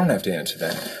 I don't have to answer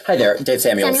that. Hi there, Dave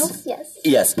Samuels. Samuels, yes.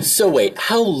 Yes, so wait,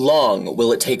 how long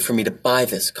will it take for me to buy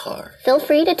this car? Feel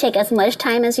free to take as much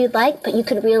time as you'd like, but you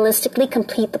could realistically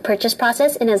complete the purchase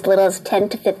process in as little as 10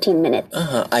 to 15 minutes.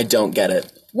 I don't get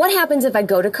it. What happens if I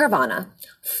go to Carvana,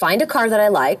 find a car that I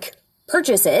like,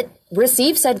 purchase it,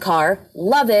 receive said car,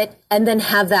 love it, and then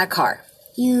have that car?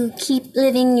 You keep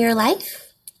living your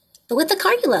life, but with the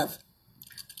car you love.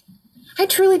 I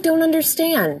truly don't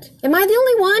understand. Am I the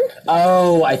only one?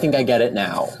 Oh, I think I get it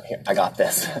now. Here, I got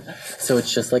this. So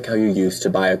it's just like how you used to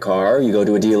buy a car. You go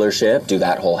to a dealership, do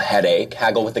that whole headache,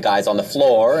 haggle with the guys on the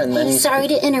floor, and then... Sorry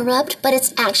to interrupt, but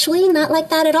it's actually not like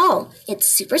that at all. It's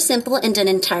super simple and done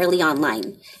entirely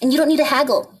online. And you don't need to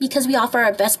haggle, because we offer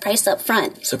our best price up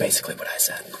front. So basically what I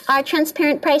said. Our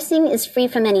transparent pricing is free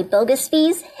from any bogus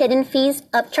fees, hidden fees,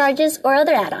 upcharges, or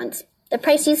other add-ons. The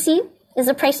price you see is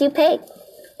the price you pay.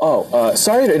 Oh,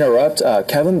 sorry to interrupt,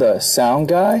 Kevin, the sound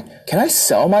guy. Can I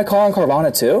sell my car on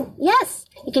Carvana too? Yes.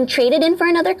 You can trade it in for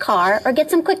another car or get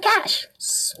some quick cash.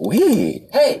 Sweet.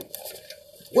 Hey,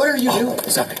 what are you doing?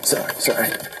 Sorry.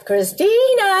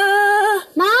 Christina!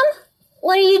 Mom?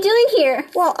 What are you doing here?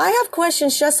 Well, I have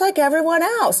questions just like everyone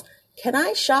else. Can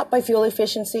I shop by fuel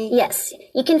efficiency? Yes.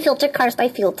 You can filter cars by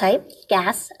fuel type,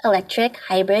 gas, electric,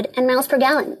 hybrid, and miles per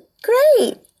gallon.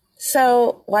 Great.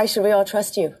 So why should we all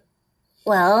trust you?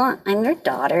 Well, I'm your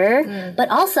daughter, but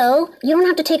also, you don't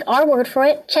have to take our word for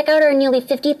it. Check out our nearly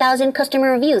 50,000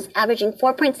 customer reviews, averaging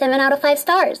 4.7 out of 5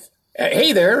 stars.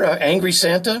 Hey there, Angry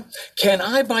Santa. Can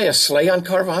I buy a sleigh on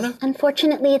Carvana?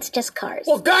 Unfortunately, it's just cars.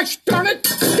 Well, gosh darn it!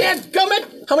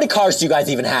 Dadgummit! How many cars do you guys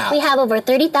even have? We have over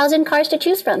 30,000 cars to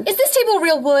choose from. Is this table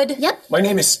real wood? Yep. My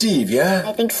name is Steve, yeah?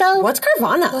 I think so. What's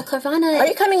Carvana? Well, Carvana... Are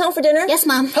you coming home for dinner? Yes,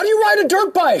 Mom. How do you ride a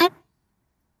dirt bike?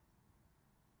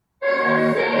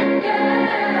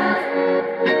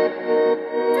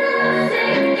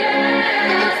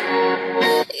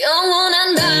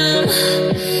 영원한 밤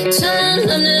천년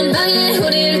넘는 방에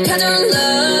우릴 가져온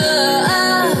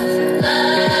love.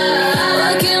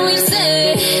 What can we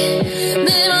say?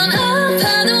 매번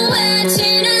아파도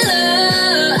외치는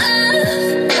love.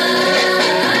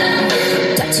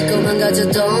 다치고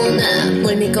망가져도 나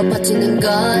뭘 믿고 버티는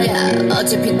거야.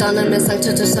 어차피 떠나면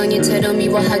상처 조성이 채로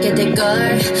미워하게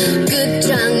될걸.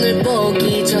 끝장을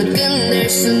보기 전 끝낼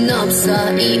순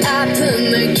없어. 이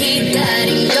아픔을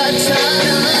기다린 것처럼.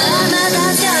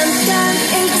 아마다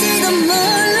잠깐일지도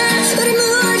몰라. 우리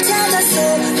무엇 찾아서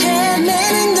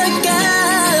헤매는 걸까.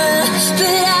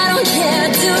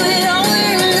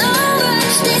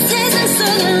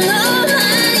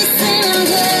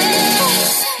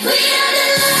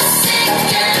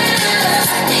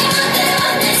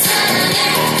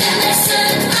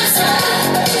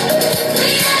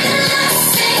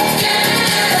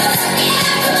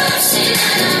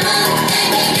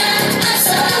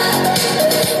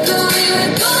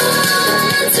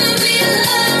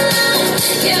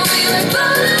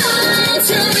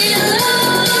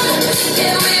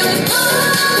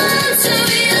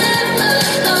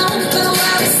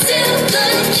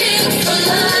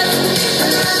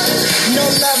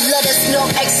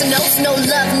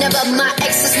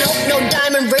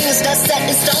 diamond rings got set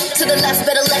in stone. To the left,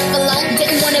 better left alone.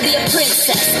 Didn't wanna be a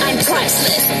princess, I'm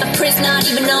priceless. A prince not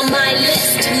even on my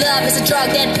list. Love is a drug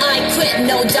that I quit.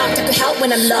 No doctor could help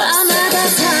when I'm lost. 아마도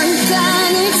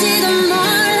잠깐일지도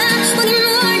몰라. 오늘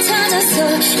뭘 찾아서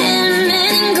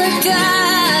헤매는 걸까.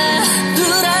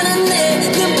 불안한 내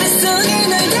눈빛 속에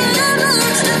널 담아.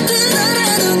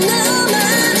 아프더라도 너만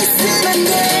있으면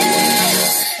돼.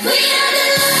 We are the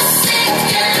lovesick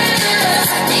girls.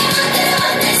 네 맘대로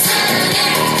내 사랑을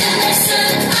끝낼 순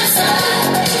없어.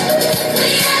 We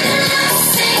are the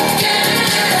lovesick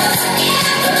girls. 이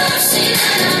아픔 없이 난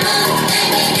아무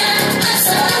의미가 없어.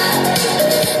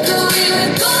 But we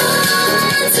were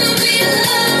born to be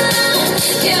alone.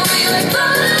 Yeah, we were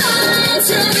born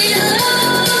to be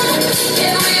alone.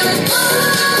 Yeah, we were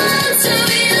born to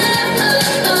be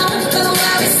alone. But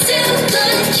while we're still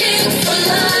looking for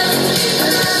love.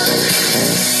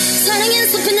 사랑은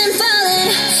slipping and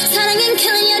falling. 사랑은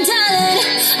killing your darling.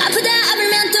 아프다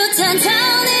아프면 또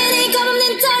탄탄해. 네 겁없는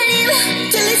time.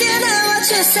 들리지 않아 what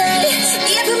you say.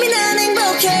 이 아픔이 난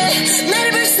행복해.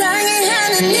 나를 불쌍해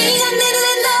하는 네가 내 눈에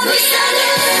너무 이상해.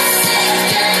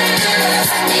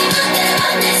 네 맘대로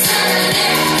내 사랑을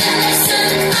끝낼 순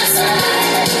없어.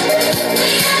 We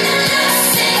are the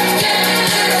lovesick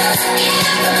girls. 이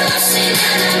아픔 없이 난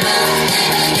아무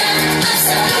의미가 없어.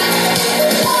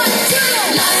 One, two,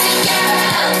 lovesick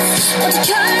girls. 어디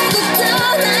결국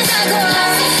떠나가고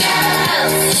lovesick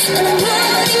girls. 나는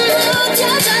무엇이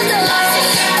무뎌져도 lovesick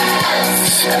girls.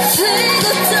 아프고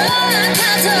또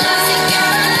아파도 lovesick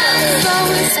girls. But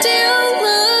we're still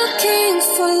looking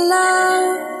for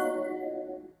love.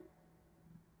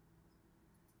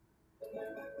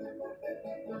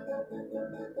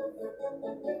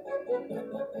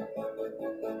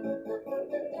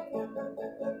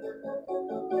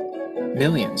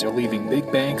 Millions are leaving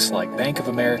big banks like Bank of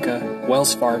America,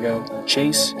 Wells Fargo,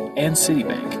 Chase, and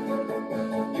Citibank.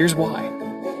 Here's why.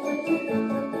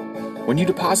 When you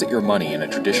deposit your money in a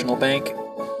traditional bank,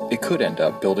 it could end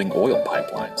up building oil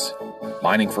pipelines,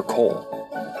 mining for coal,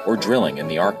 or drilling in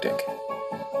the Arctic.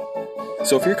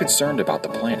 So if you're concerned about the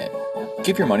planet,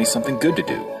 give your money something good to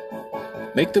do.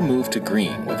 Make the move to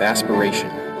green with Aspiration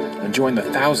and join the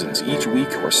thousands each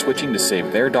week who are switching to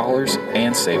save their dollars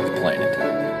and save the planet.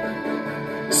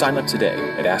 Sign up today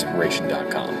at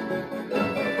aspiration.com.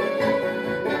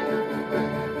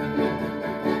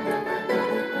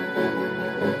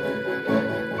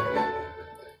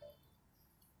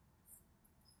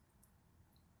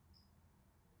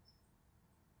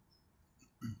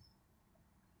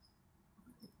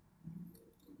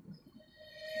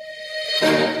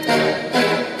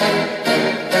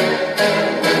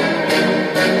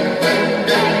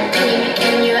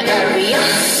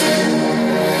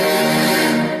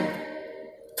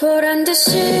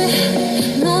 보란듯이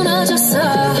무너졌어.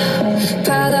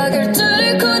 바닥을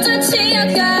뚫고 저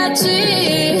지하까지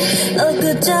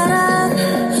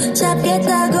엊그처럼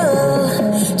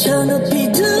잡겠다고 저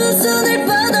높이 두 손을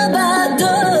뻗어봐도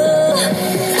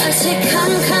다시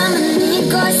캄캄한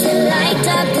이곳에 light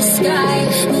up the sky.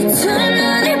 네 두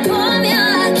눈을 보며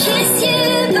I kiss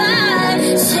you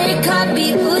bye. 실컷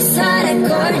비웃어라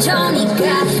꼴좋으니까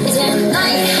이제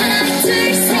너희 하나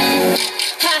둘 셋.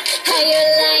 How you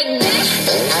like that?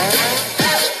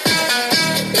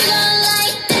 You gon'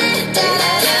 like that?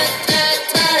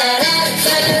 Da-da-da-da-da-da-da.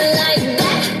 How you like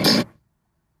that?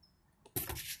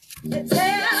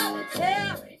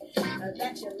 Tell me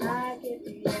that you like it,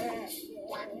 yeah.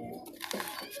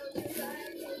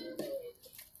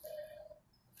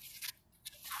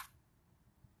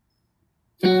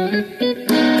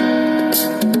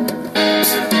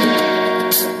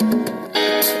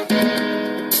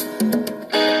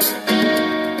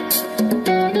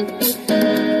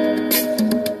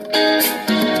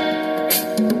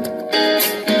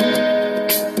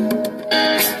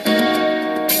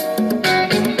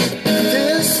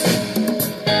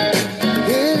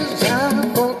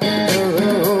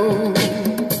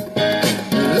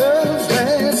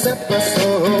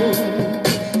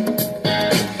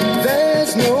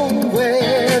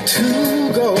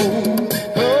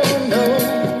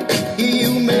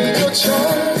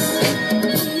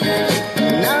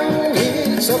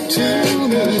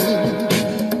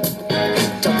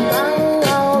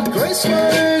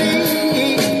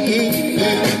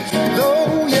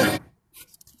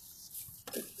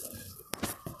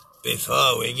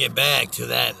 Before we get back to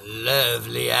that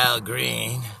lovely Al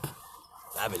Green,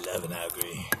 I be loving Al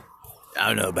Green. I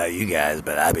don't know about you guys,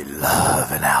 but I be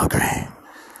loving Al Green.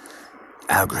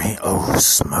 Al Green, oh,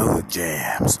 smooth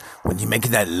jams. When you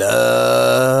making that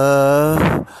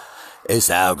love, it's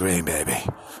Al Green, baby.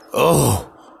 Oh,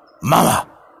 mama.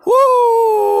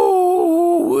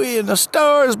 Woo! in the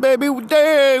stars, baby.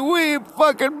 Dang, we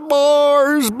fucking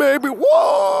Mars, baby.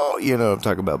 Whoa. You know what I'm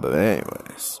talking about, but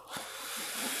anyways.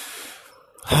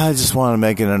 I just want to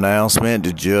make an announcement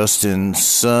to Justin's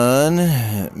son,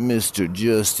 Mr.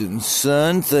 Justin's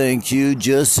son. Thank you,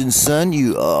 Justin's son.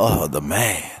 You are the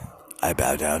man. I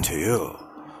bow down to you.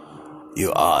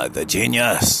 You are the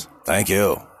genius. Thank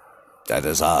you. That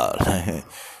is all.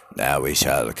 Now we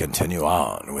shall continue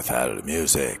on with our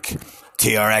music.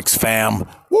 TRX fam.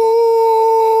 Woo!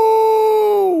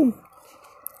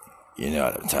 You know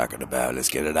what I'm talking about. Let's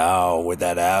get it all with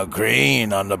that Al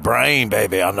Green on the brain,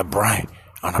 baby. On the brain.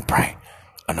 On the brain.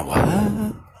 On the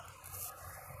what?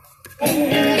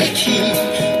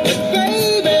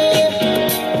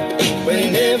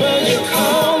 Whenever you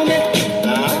call me,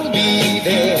 I'll be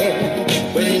there.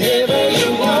 Whenever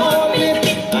you want me,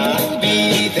 I'll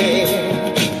be there.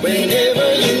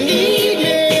 Whenever you need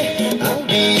me, I'll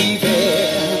be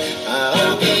there.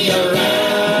 I'll be around.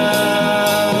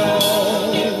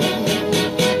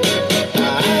 I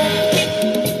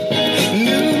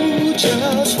knew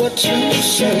just what you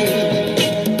said.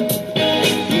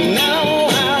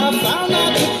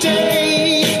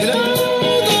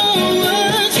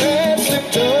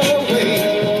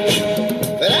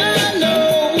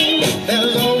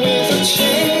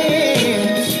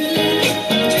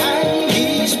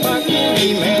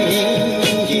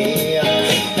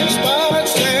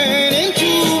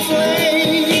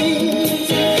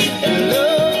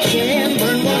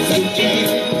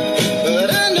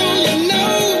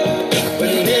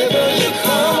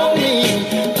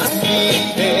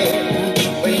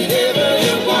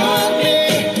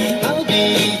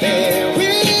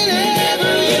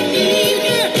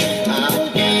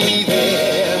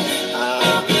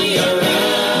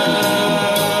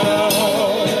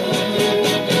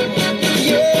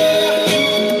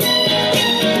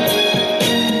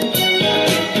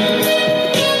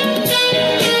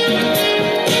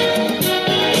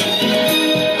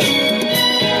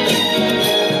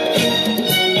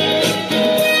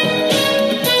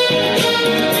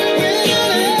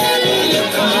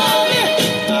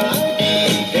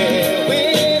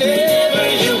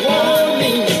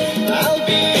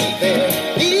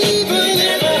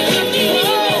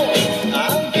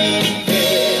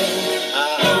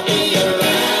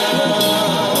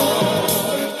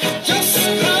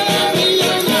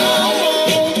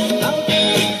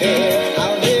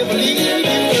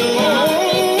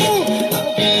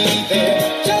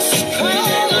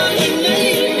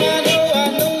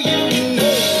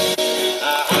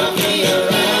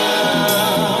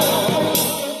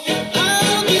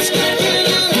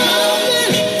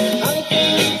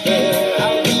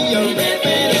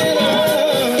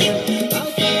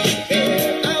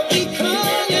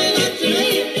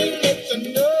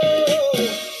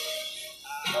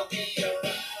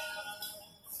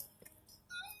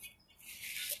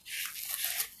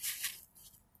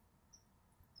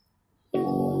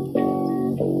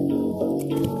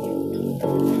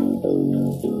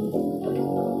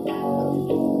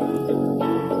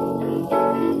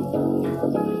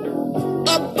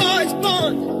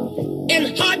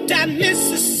 in hot time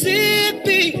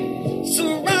Mississippi,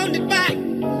 surrounded by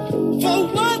four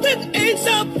walls that ain't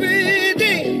so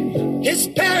pretty. His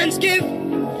parents give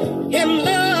him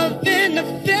love and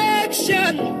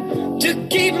affection to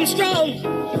keep him strong,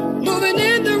 moving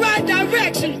in the right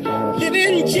direction,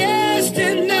 living just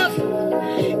enough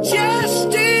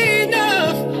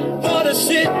for the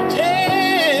city.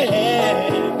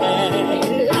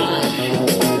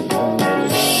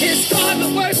 His father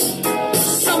works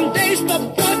some days for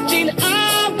 14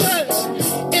 hours,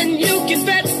 and you can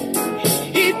bet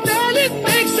he barely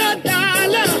makes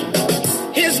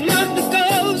 $1. His mother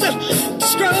goes to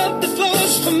scrub the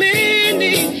floors for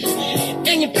many,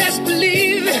 and you best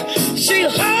believe she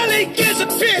hardly gets a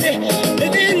penny,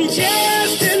 living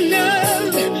just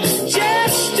enough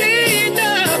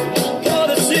for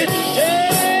the city.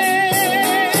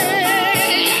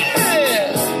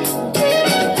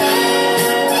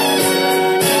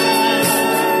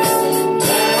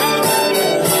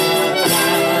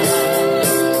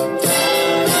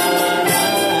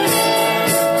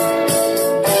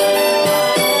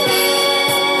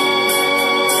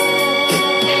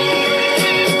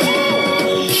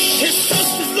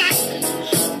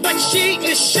 She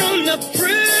is shown up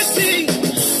pretty.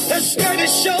 Her skirt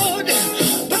is short,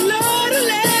 but Lord, her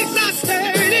legs are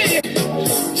sturdy.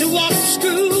 To walk to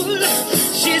school,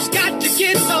 she's got to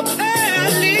get up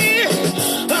early.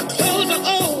 Her clothes are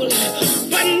old,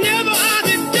 but never are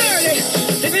they dirty.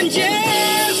 Living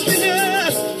just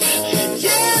enough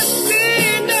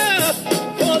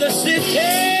for the city.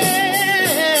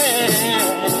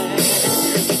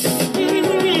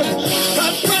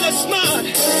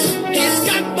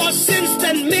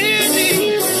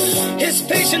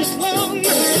 patience long,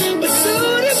 but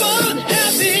soon it won't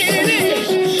happen.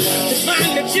 To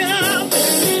find a job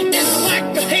is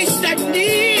like a haystack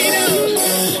needle,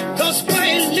 'cause where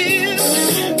you live,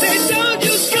 they don't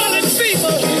use colored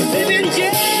people. Living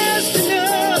just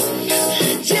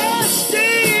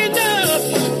enough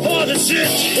for the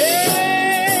city.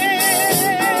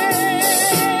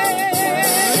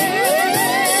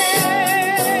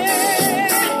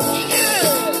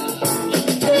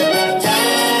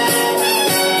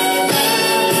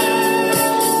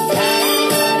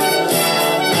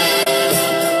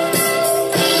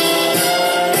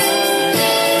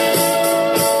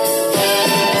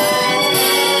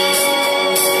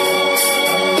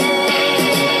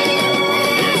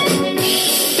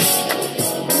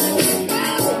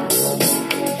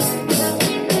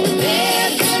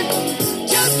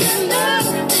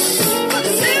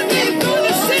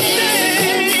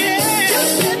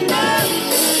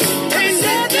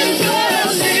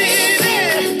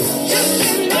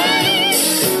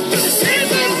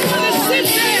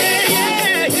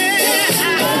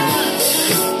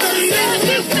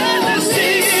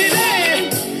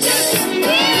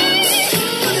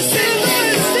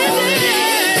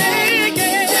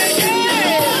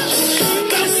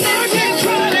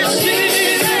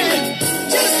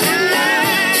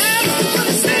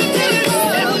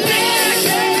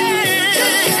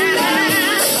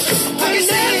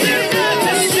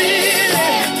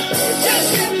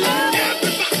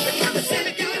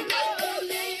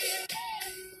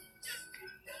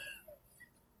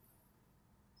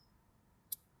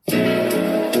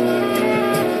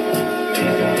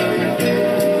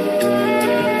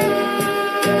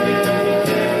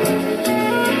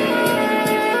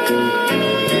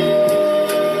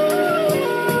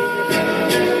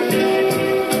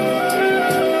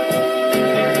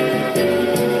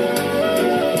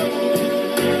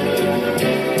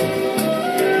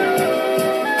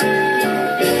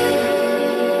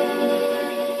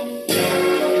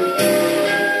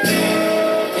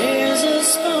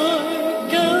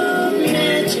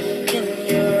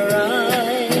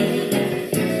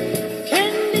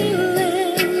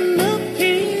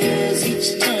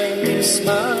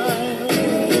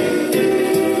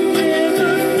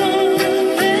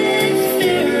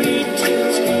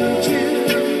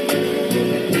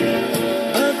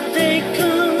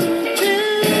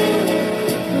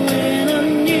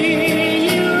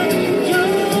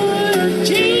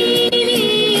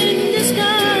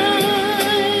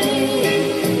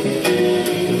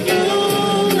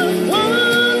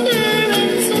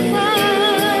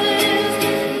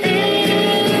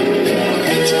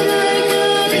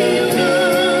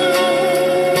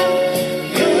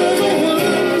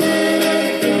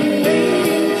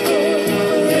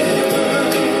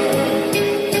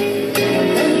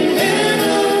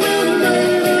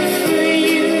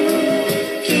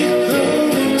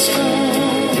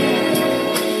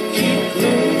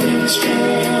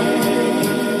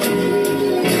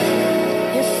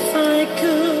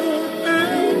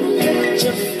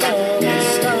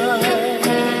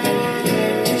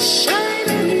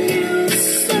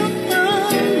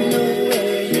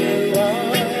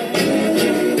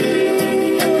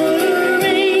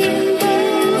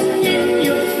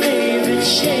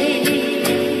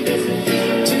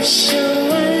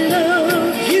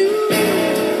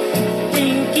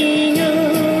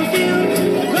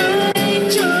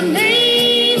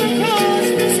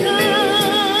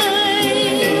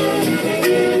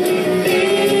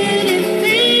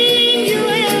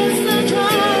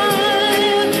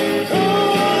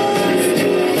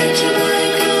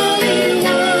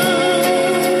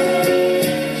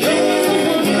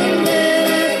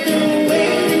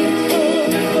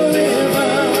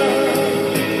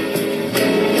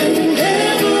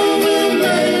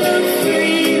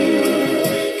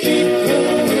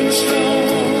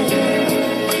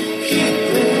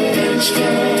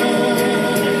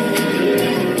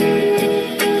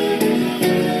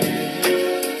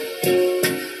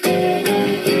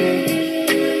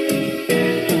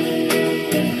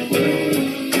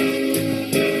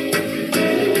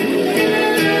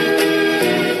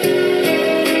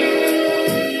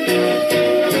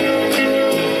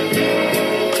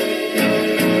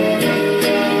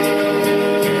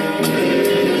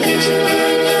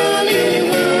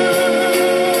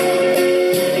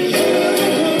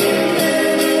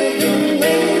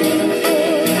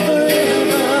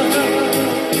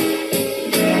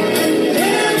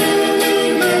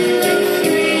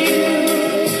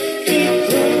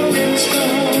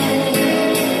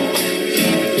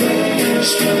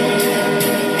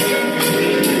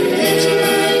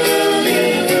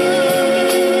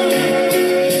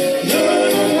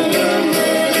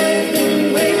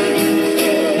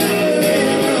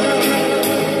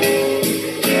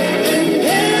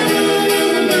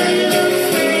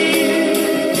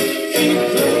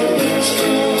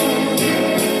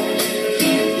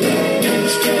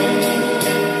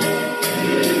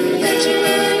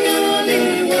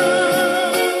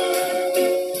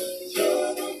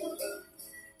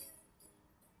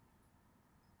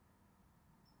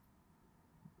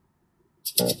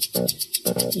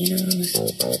 You know, I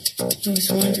was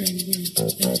wondering if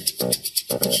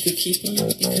you could keep on,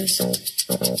 because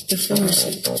the force,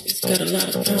 it's got a lot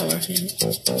of power, and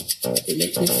it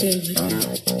makes me feel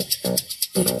like,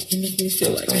 it makes me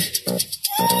feel like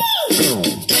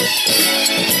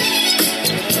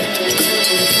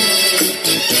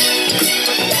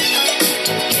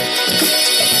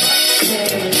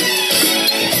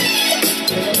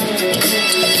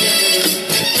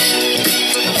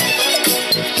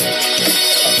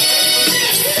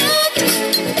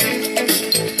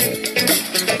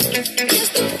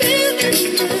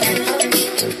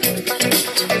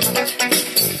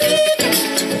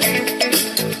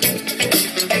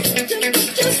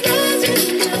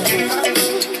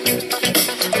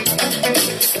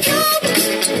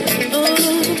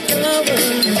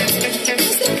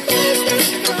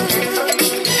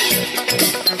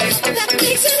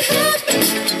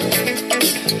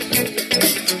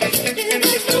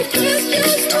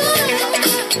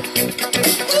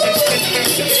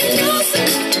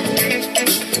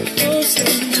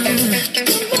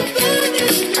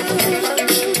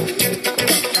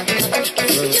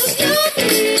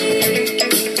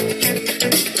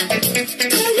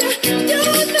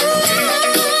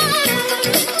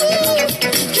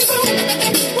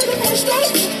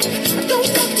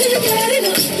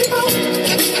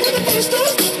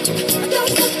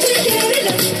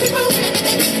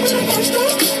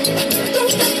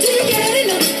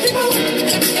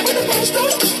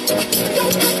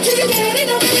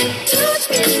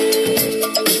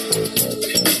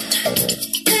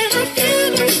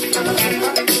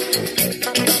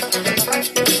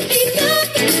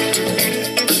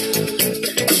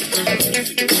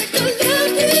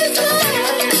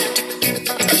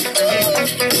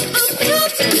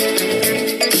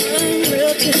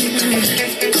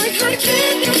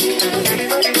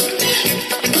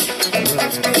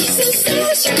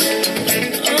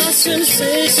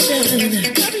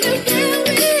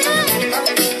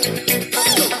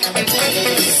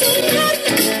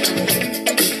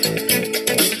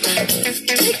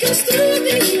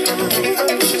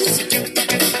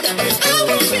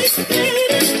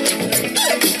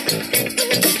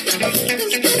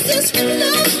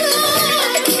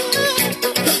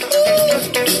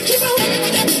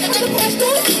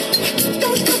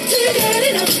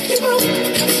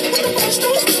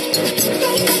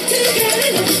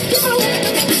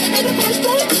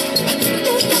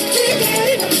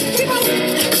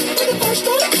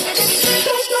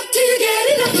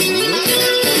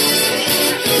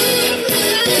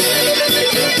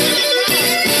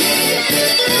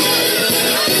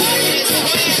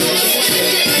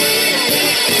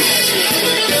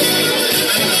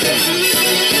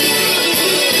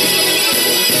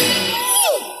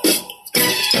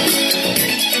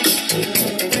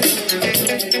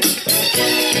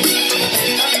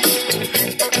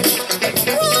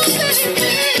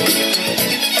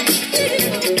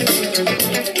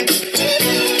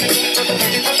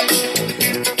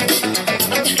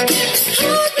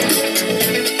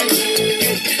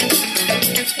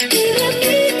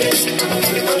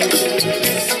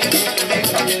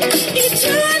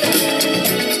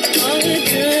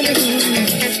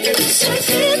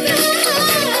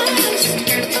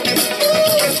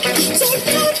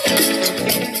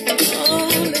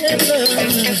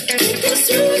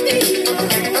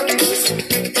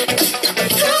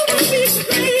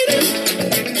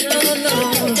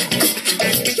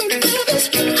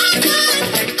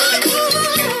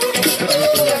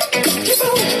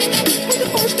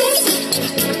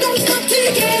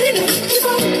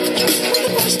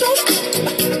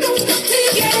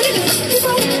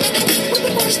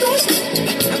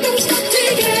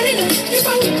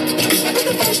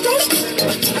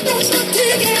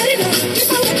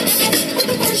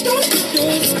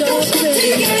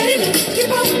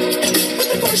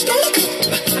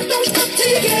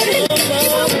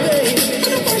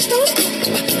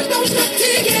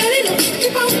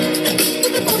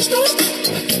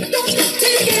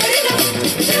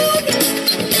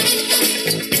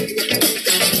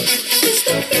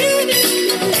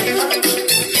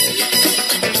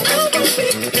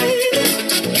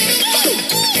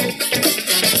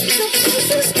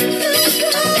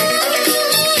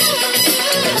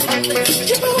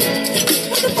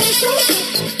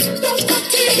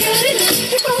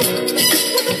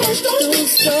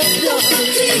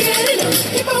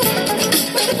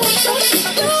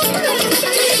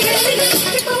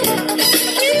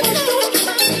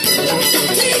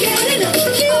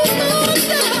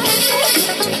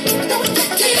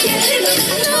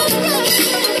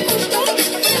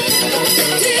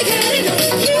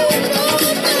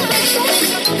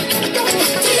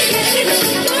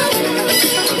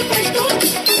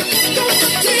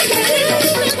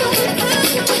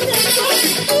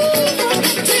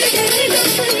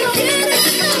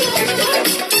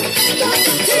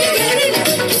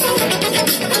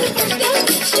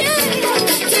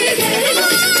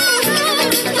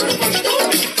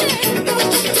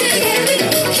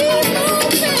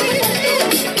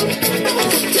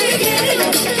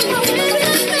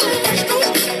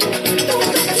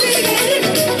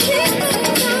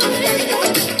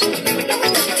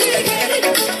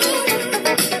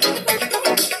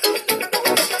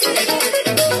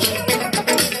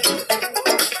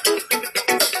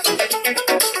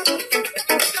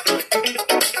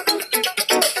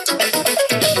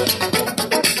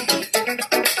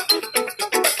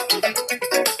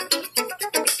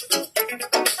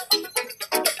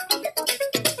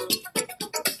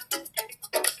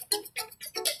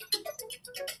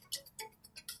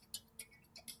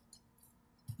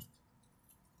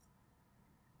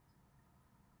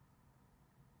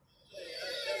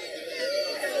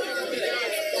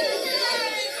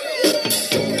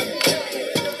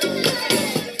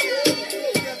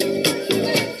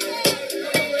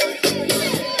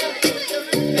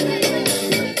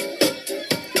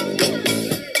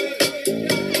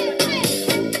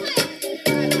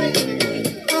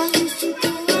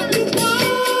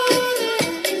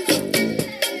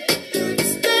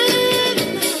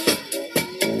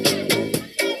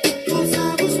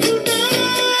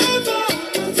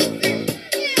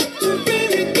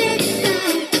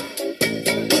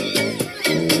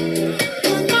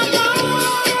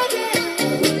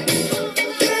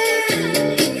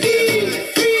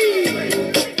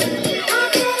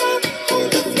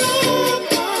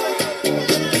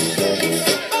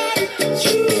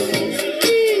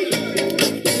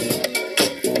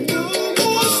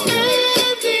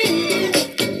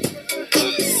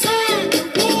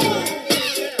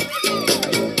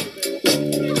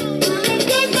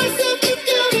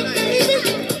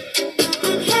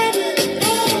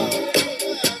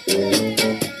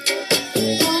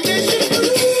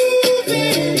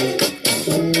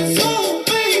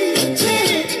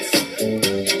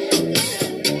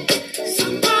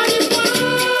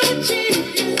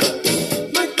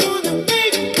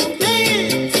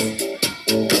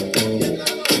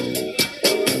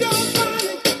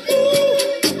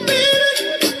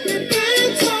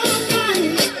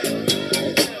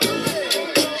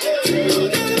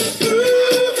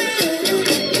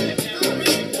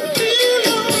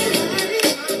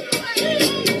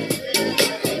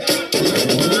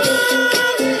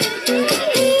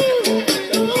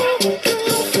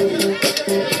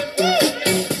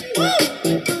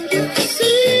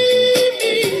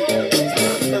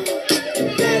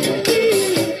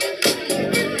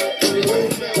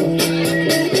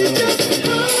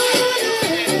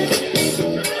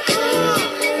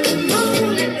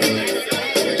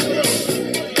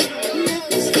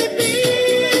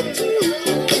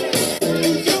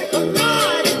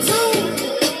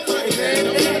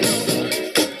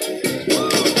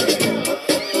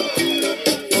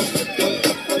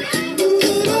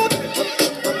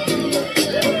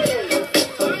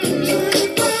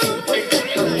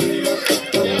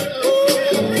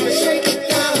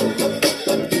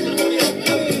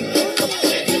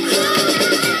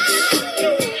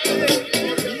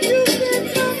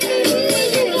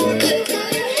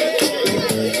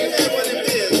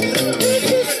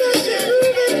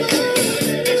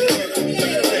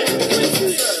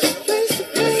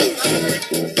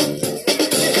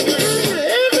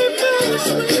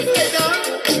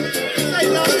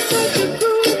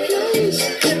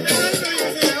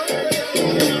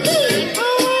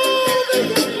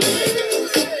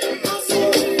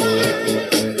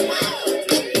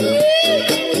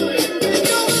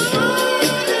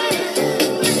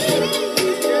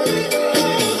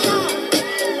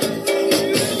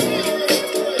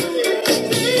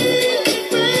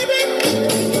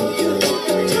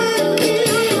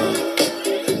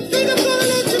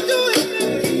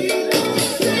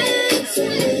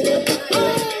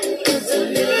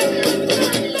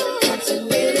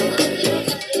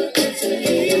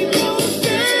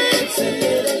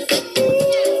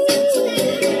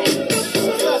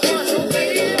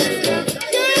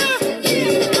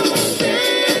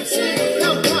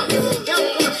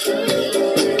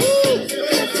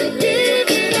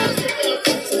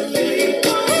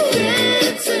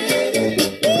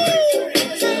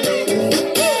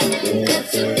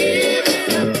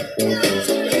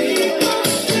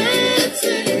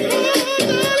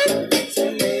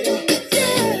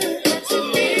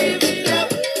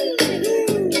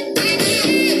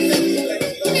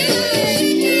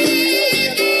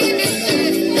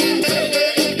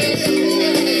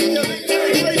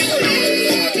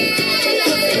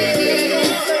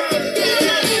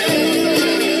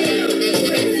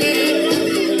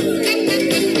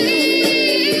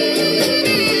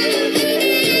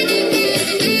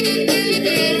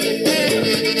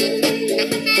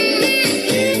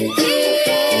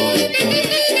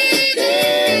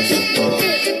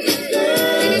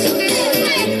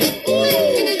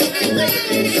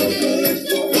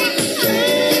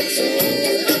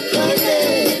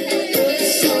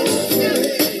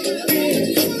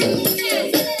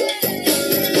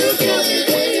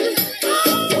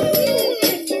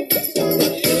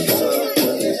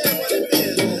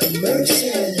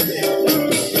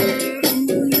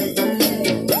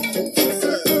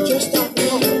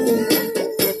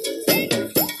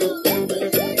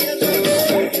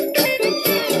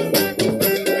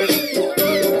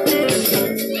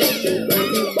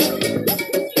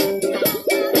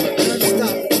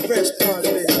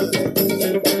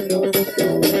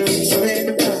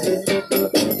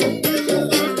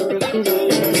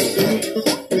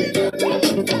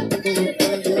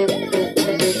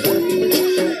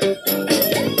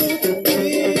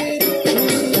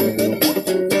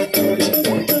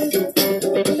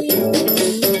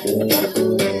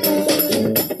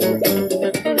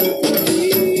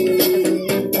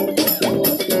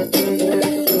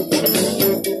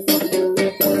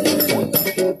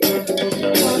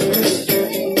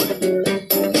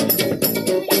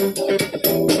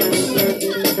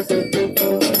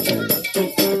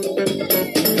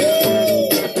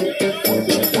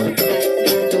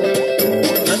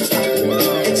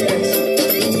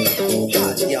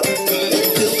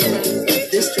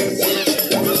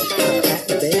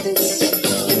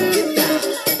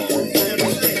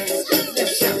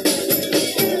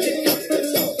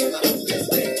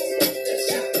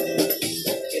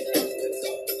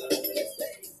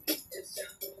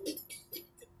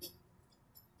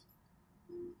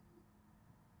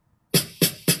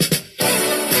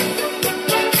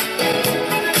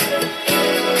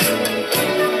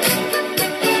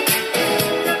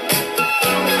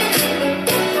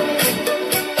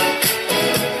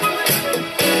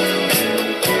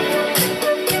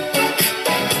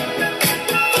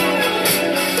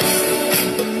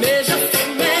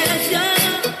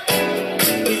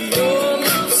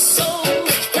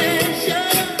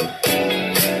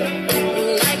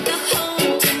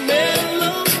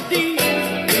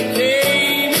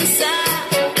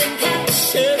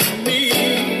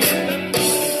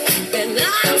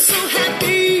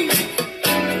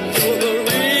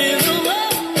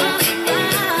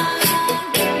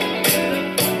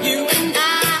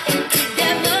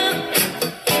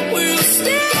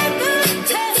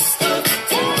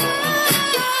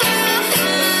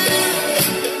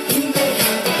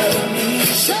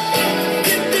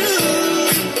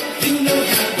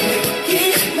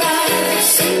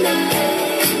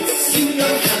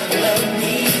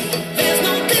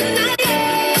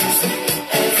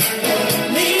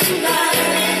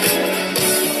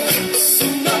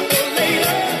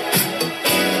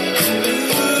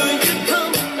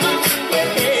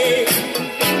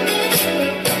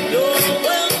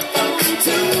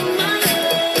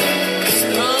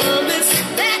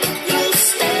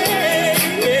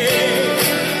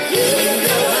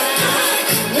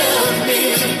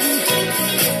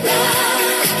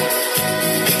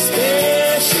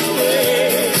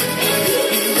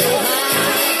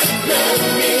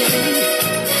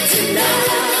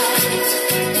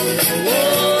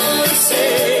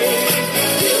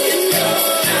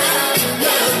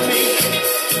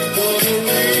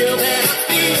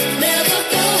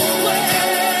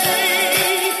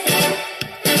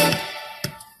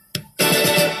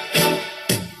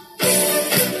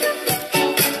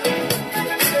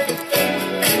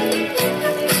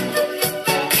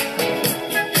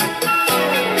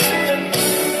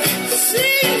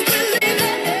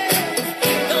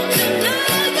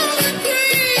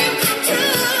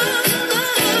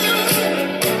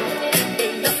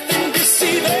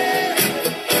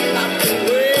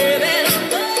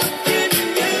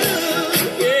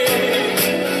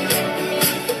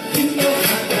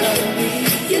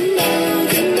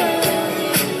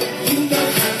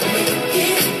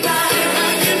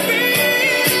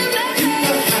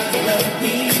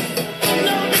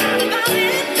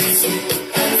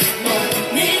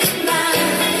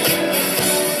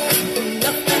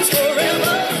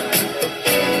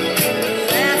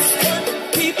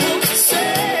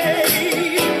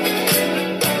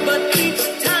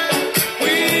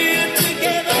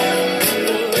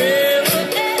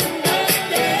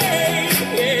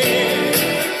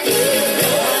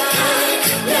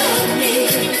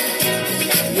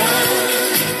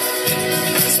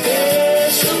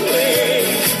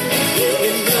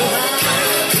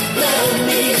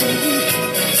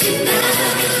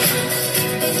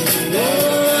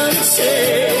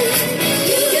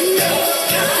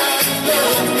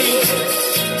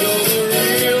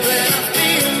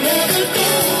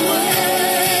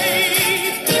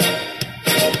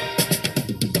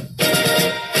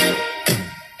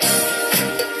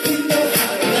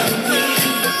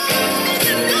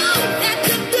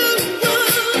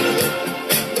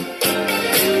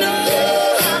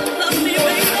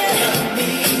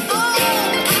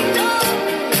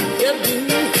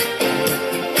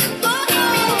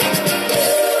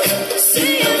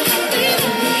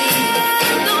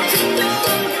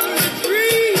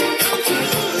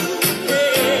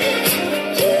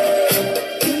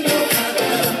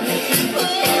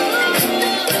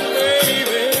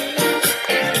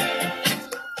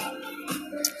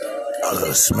Oh,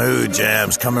 the smooth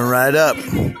jams coming right up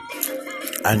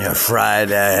on your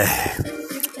Friday.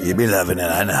 You be loving it,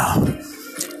 I know.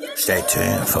 Stay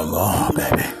tuned for more,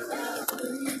 baby.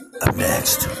 Up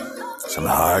next, some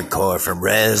hardcore from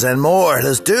Rez and more.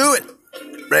 Let's do it.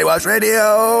 Brainwash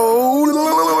Radio.